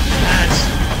 As.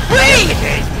 Ray!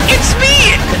 It's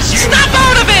me! Consume. Snap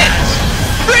out of it!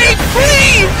 Ray,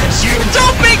 please! Consume.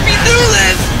 Don't make me do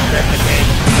this! Replicate.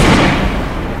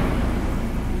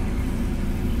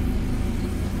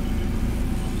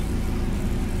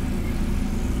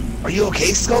 Are you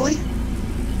okay, Scully?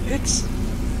 It's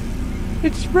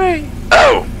Ray.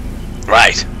 Oh,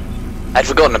 right. I'd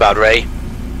forgotten about Ray.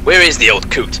 Where is the old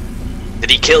coot? Did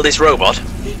he kill this robot?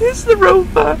 He is the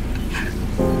robot.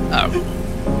 Oh.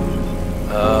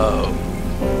 Oh.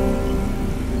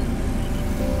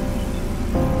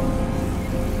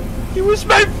 He was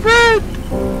my friend.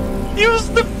 He was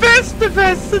the best of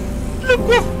us. And look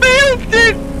what Vale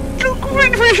did. Look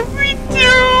what we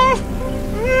do.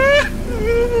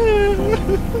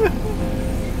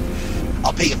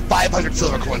 I'll pay you 500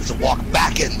 silver coins to walk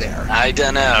back in there. I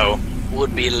dunno.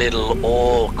 Would be a little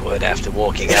awkward after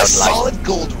walking In a out like... solid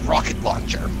gold rocket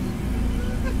launcher.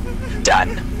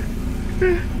 Done.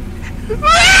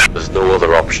 There's no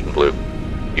other option, Blue.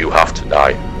 You have to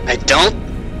die. I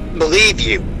don't believe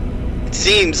you. It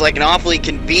seems like an awfully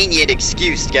convenient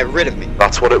excuse to get rid of me.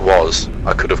 That's what it was.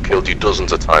 I could have killed you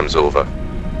dozens of times over.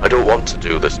 I don't want to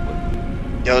do this, Blue.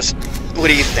 Ghost, what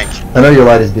do you think? I know your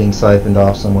light is being siphoned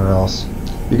off somewhere else.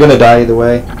 You're gonna die either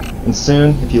way, and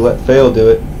soon, if you let Fail do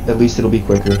it, at least it'll be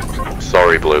quicker.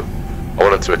 Sorry, Blue. I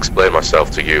wanted to explain myself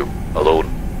to you, alone.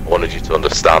 I wanted you to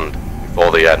understand,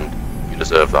 before the end, you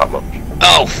deserve that much.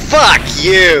 Oh, fuck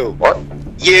you! What?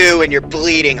 You and your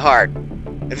bleeding heart.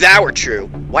 If that were true,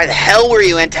 why the hell were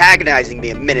you antagonizing me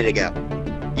a minute ago?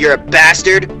 You're a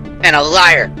bastard and a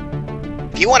liar.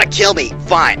 If you want to kill me,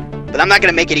 fine, but I'm not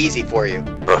gonna make it easy for you.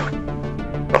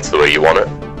 That's the way you want it,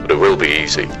 but it will be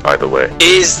easy, either way.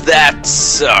 Is that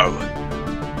so?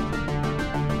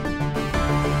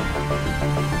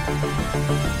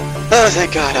 Oh,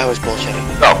 thank God I was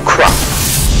bullshitting. Oh, crap!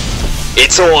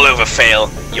 It's all over,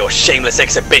 Fail. Your shameless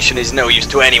exhibition is no use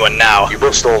to anyone now. You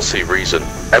must all see reason.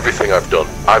 Everything I've done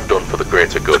for the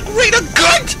greater good. Greater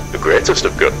good? The greatest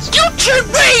of goods. You turned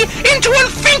Ray into a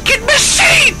thinking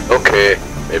machine! Okay,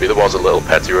 maybe there was a little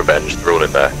petty revenge thrown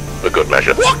in there, for good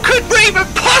measure. What could Ray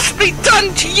have possibly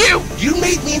done to you? You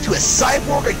made me into a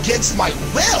cyborg against my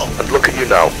will! And look at you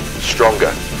now.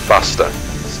 Stronger, faster,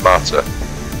 smarter.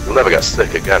 You'll never get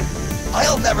sick again.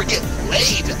 I'll never get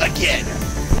laid again!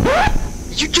 What?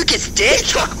 You took his dick? He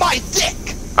took my dick!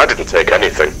 I didn't take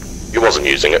anything. He wasn't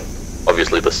using it.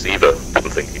 Obviously the Seaver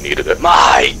didn't think he needed it.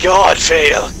 My God,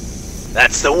 Fail.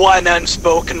 That's the one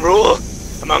unspoken rule.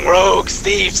 Among rogues,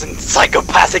 thieves, and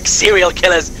psychopathic serial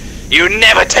killers, you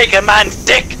never take a man's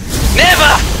dick!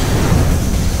 Never!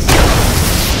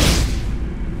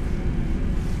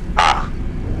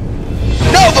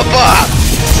 Nova Bob!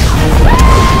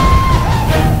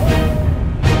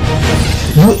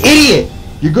 You idiot!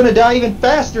 You're gonna die even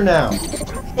faster now!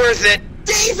 Worth it.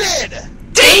 David!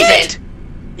 David!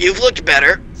 You've looked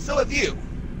better. So have you.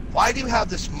 Why do you have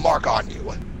this mark on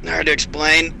you? Hard to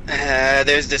explain.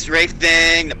 There's this wraith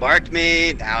thing that marked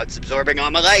me. Now it's absorbing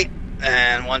all my light.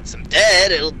 And once I'm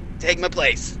dead, it'll take my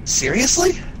place.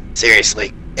 Seriously?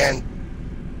 Seriously. And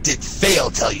did Fail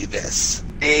tell you this?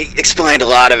 He explained a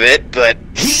lot of it, but...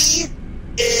 He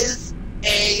is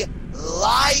a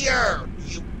liar,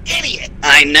 you idiot!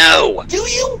 I know! Do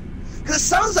you? Because it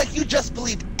sounds like you just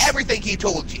believed everything he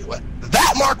told you.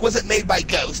 That mark wasn't made by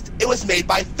Ghost, it was made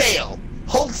by Fail.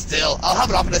 Hold still, I'll have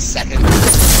it off in a second.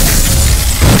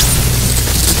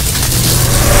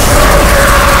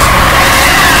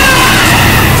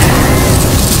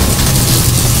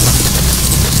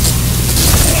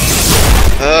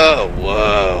 Oh,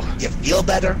 whoa. You feel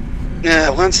better?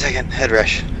 1 second. Head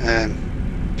rush.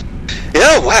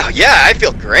 Oh, wow. Yeah, I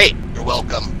feel great. You're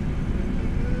welcome.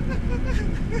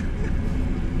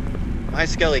 Why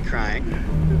is Scully crying?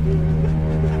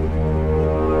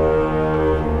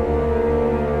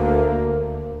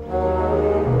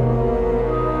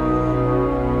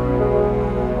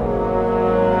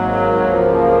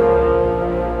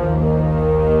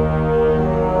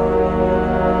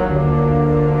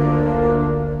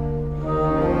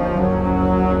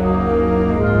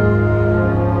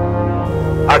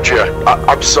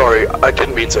 I'm sorry, I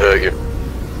didn't mean to hurt you.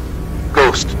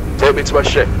 Ghost, take me to my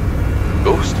ship.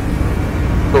 Ghost?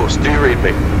 Ghost, do you read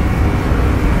me?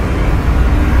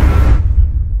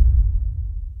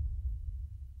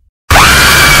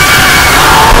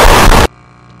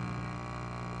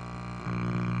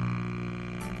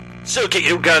 So get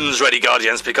your guns ready,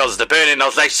 Guardians, because the burning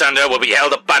of Lysander will be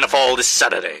held at Bannerfall this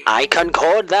Saturday. I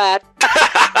concord that.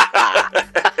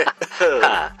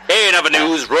 In other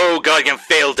news, Rogue Guardian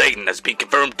Fail Dayton has been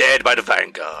confirmed dead by the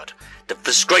Vanguard. The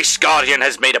disgraced Guardian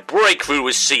has made a breakthrough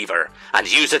with Seaver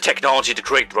and used the technology to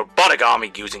create a robotic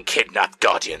army using kidnapped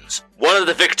Guardians. One of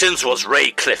the victims was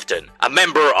Ray Clifton, a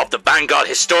member of the Vanguard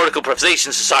Historical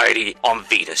Preservation Society on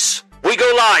Venus. We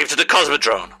go live to the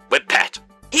Cosmodrome with Pat.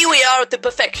 Here we are at the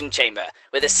Perfection Chamber,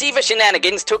 where the Seaver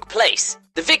shenanigans took place.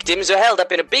 The victims are held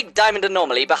up in a big diamond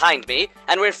anomaly behind me,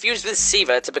 and were infused with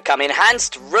Seaver to become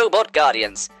enhanced robot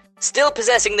guardians. Still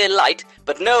possessing their light,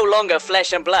 but no longer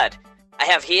flesh and blood. I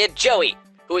have here Joey,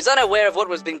 who is unaware of what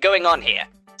has been going on here.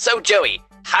 So Joey,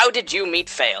 how did you meet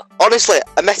Fail? Honestly,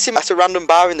 I met him at a random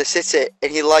bar in the city,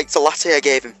 and he liked a latte I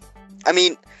gave him. I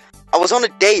mean, I was on a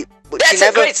date, but That's she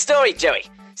never... a great story, Joey.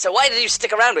 So why did you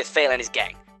stick around with Fail and his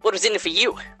gang? What was in it for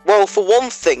you? Well, for one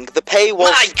thing, the pay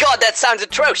was... My god, that sounds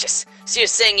atrocious! So you're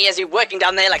saying he has you working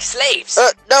down there like slaves?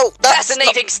 No, that's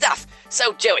fascinating stuff!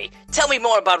 So, Joey, tell me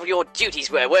more about what your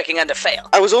duties were working under Fail.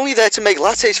 I was only there to make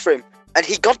lattes for him, and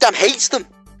he goddamn hates them.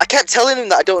 I kept telling him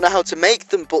that I don't know how to make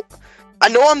them, but I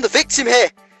know I'm the victim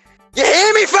here. You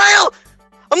hear me, Fail?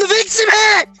 I'm the victim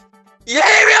here! You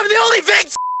hear me? I'm the only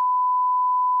victim!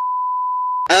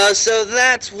 So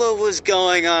that's what was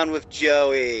going on with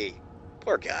Joey.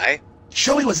 Poor guy.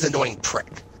 Joey was an annoying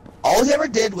prick. All he ever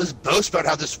did was boast about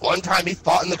how this one time he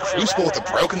fought in the Crucible with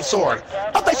a broken sword.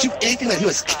 I'll bet you anything that he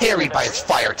was carried by his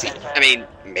fire team. I mean,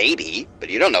 maybe,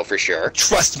 but you don't know for sure.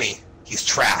 Trust me, he's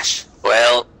trash.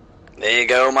 Well, there you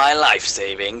go, my life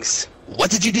savings.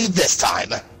 What did you do this time?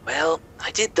 Well,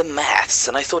 I did the maths,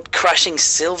 and I thought crushing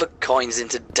silver coins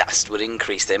into dust would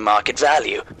increase their market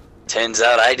value. Turns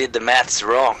out I did the maths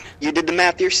wrong. You did the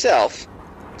math yourself.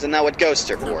 Isn't that what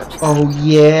ghosts are for? Oh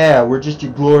yeah, we're just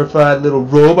your glorified little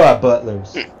robot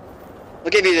butlers. I'll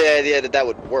give you the idea that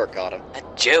would work, Autumn.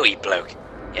 That Joey bloke.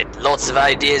 He had lots of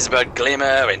ideas about glimmer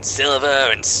and silver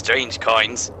and strange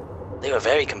coins. They were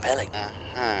very compelling.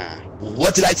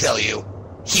 What did I tell you?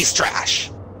 He's trash.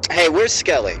 Hey, where's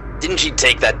Skelly? Didn't she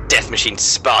take that death machine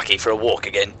Sparky for a walk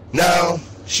again? No,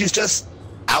 she's just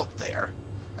out there.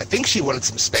 I think she wanted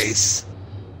some space.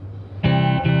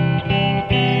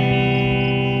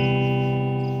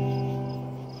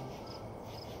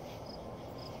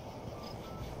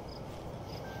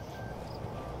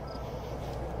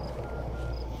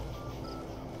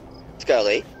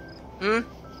 Scully? Hmm?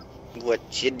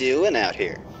 What you doing out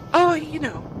here? Oh, you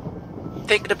know,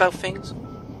 thinking about things.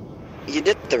 You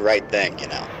did the right thing, you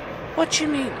know. What you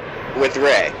mean? With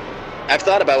Ray. I've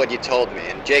thought about what you told me,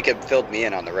 and Jacob filled me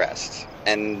in on the rest.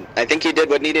 And I think you did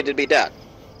what needed to be done.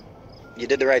 You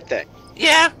did the right thing.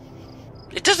 Yeah,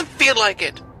 It doesn't feel like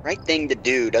it. Right thing to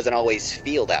do doesn't always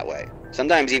feel that way.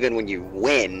 Sometimes even when you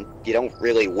win, you don't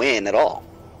really win at all.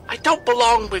 I don't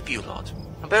belong with you, Lord.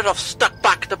 I'm better off stuck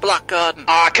back in the Black Garden.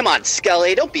 Aw, come on,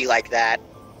 Scully, don't be like that.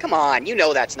 Come on, you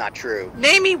know that's not true.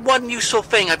 Name me one useful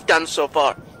thing I've done so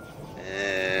far.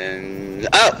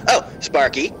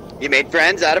 Sparky, you made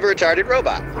friends out of a retarded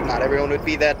robot. Not everyone would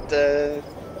be that,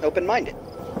 open-minded.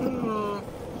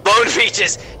 Bone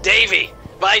features! Davey!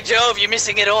 By Jove, you're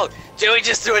missing it all. Joey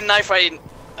just threw a knife right in...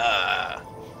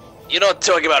 You're not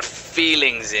talking about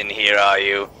feelings in here, are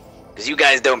you? Because you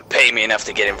guys don't pay me enough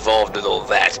to get involved with all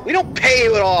that. We don't pay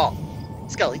you at all.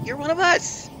 Scully, you're one of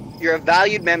us. You're a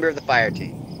valued member of the fire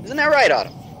team. Isn't that right,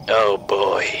 Autumn? Oh,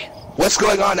 boy. What's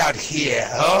going on out here?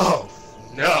 Oh,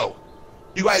 no.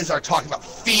 You guys are talking about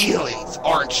feelings,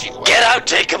 aren't you? Get out,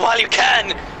 Jacob, while you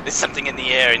can! There's something in the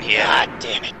air in here. God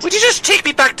damn it. Would you just take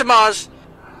me back to Mars?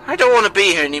 I don't want to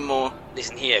be here anymore.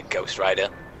 Listen here, Ghost Rider.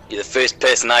 You're the first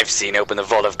person I've seen open the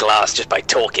vault of glass just by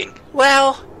talking.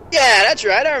 Well... Yeah, that's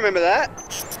right, I remember that.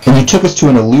 And you took us to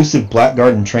an elusive Black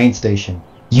Garden train station.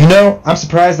 You know, I'm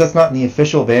surprised that's not in the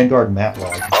official Vanguard map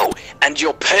log. Oh, and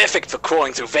you're perfect for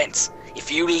crawling through vents. If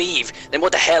you leave, then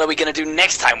what the hell are we gonna do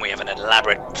next time we have an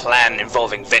elaborate plan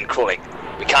involving vent crawling?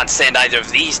 We can't send either of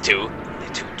these two.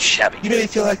 They're too shabby. You made me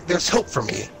feel like there's hope for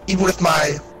me, even with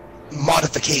my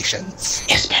modifications.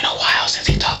 It's been a while since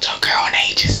he talked to a girl in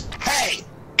ages. Hey!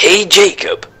 Hey,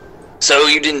 Jacob. So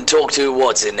you didn't talk to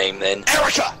what's her name then?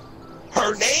 Erica!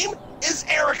 Her name is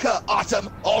Erica, Autumn,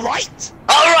 alright?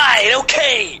 Alright,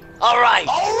 okay! Alright!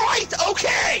 Alright,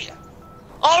 okay!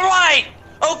 Alright!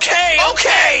 Okay,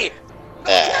 okay!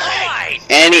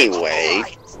 Anyway,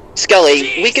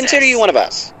 Scully, we consider you one of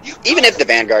us. Even if the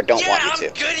Vanguard don't want you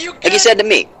to. Like you said to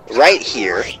me, right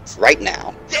here, right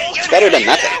now. It's better than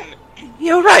nothing.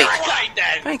 You're right.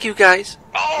 Thank you, guys.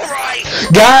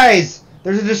 Guys!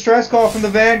 There's a distress call from the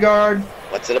Vanguard.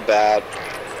 What's it about?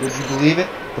 Would you believe it?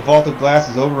 The Vault of Glass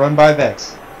is overrun by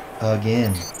Vex.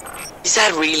 Again. Is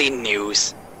that really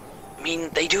news? I mean,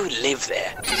 they do live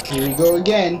there. Here we go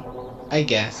again, I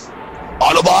guess.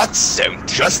 Autobots? Don't.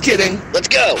 Just kidding. Let's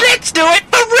go. Let's do it!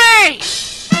 Hooray!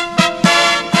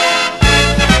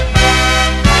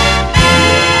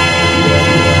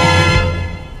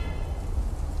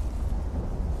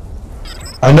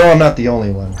 I know I'm not the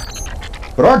only one,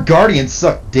 but our Guardians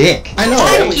suck dick. I know.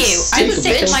 Thank you. I'm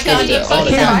sick of my Guardian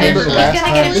fucking him. He's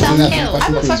gonna get himself killed.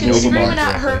 I was fucking screaming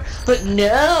at her, but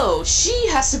no, she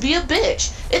has to be a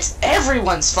bitch. It's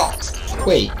everyone's fault.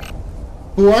 Wait,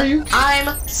 who are you?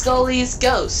 I'm Scully's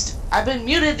ghost. I've been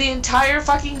muted the entire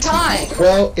fucking time.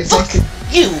 Well, it's Fuck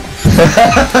you.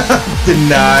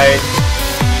 Denied.